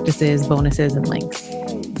best practices, bonuses, and links.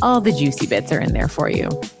 All the juicy bits are in there for you.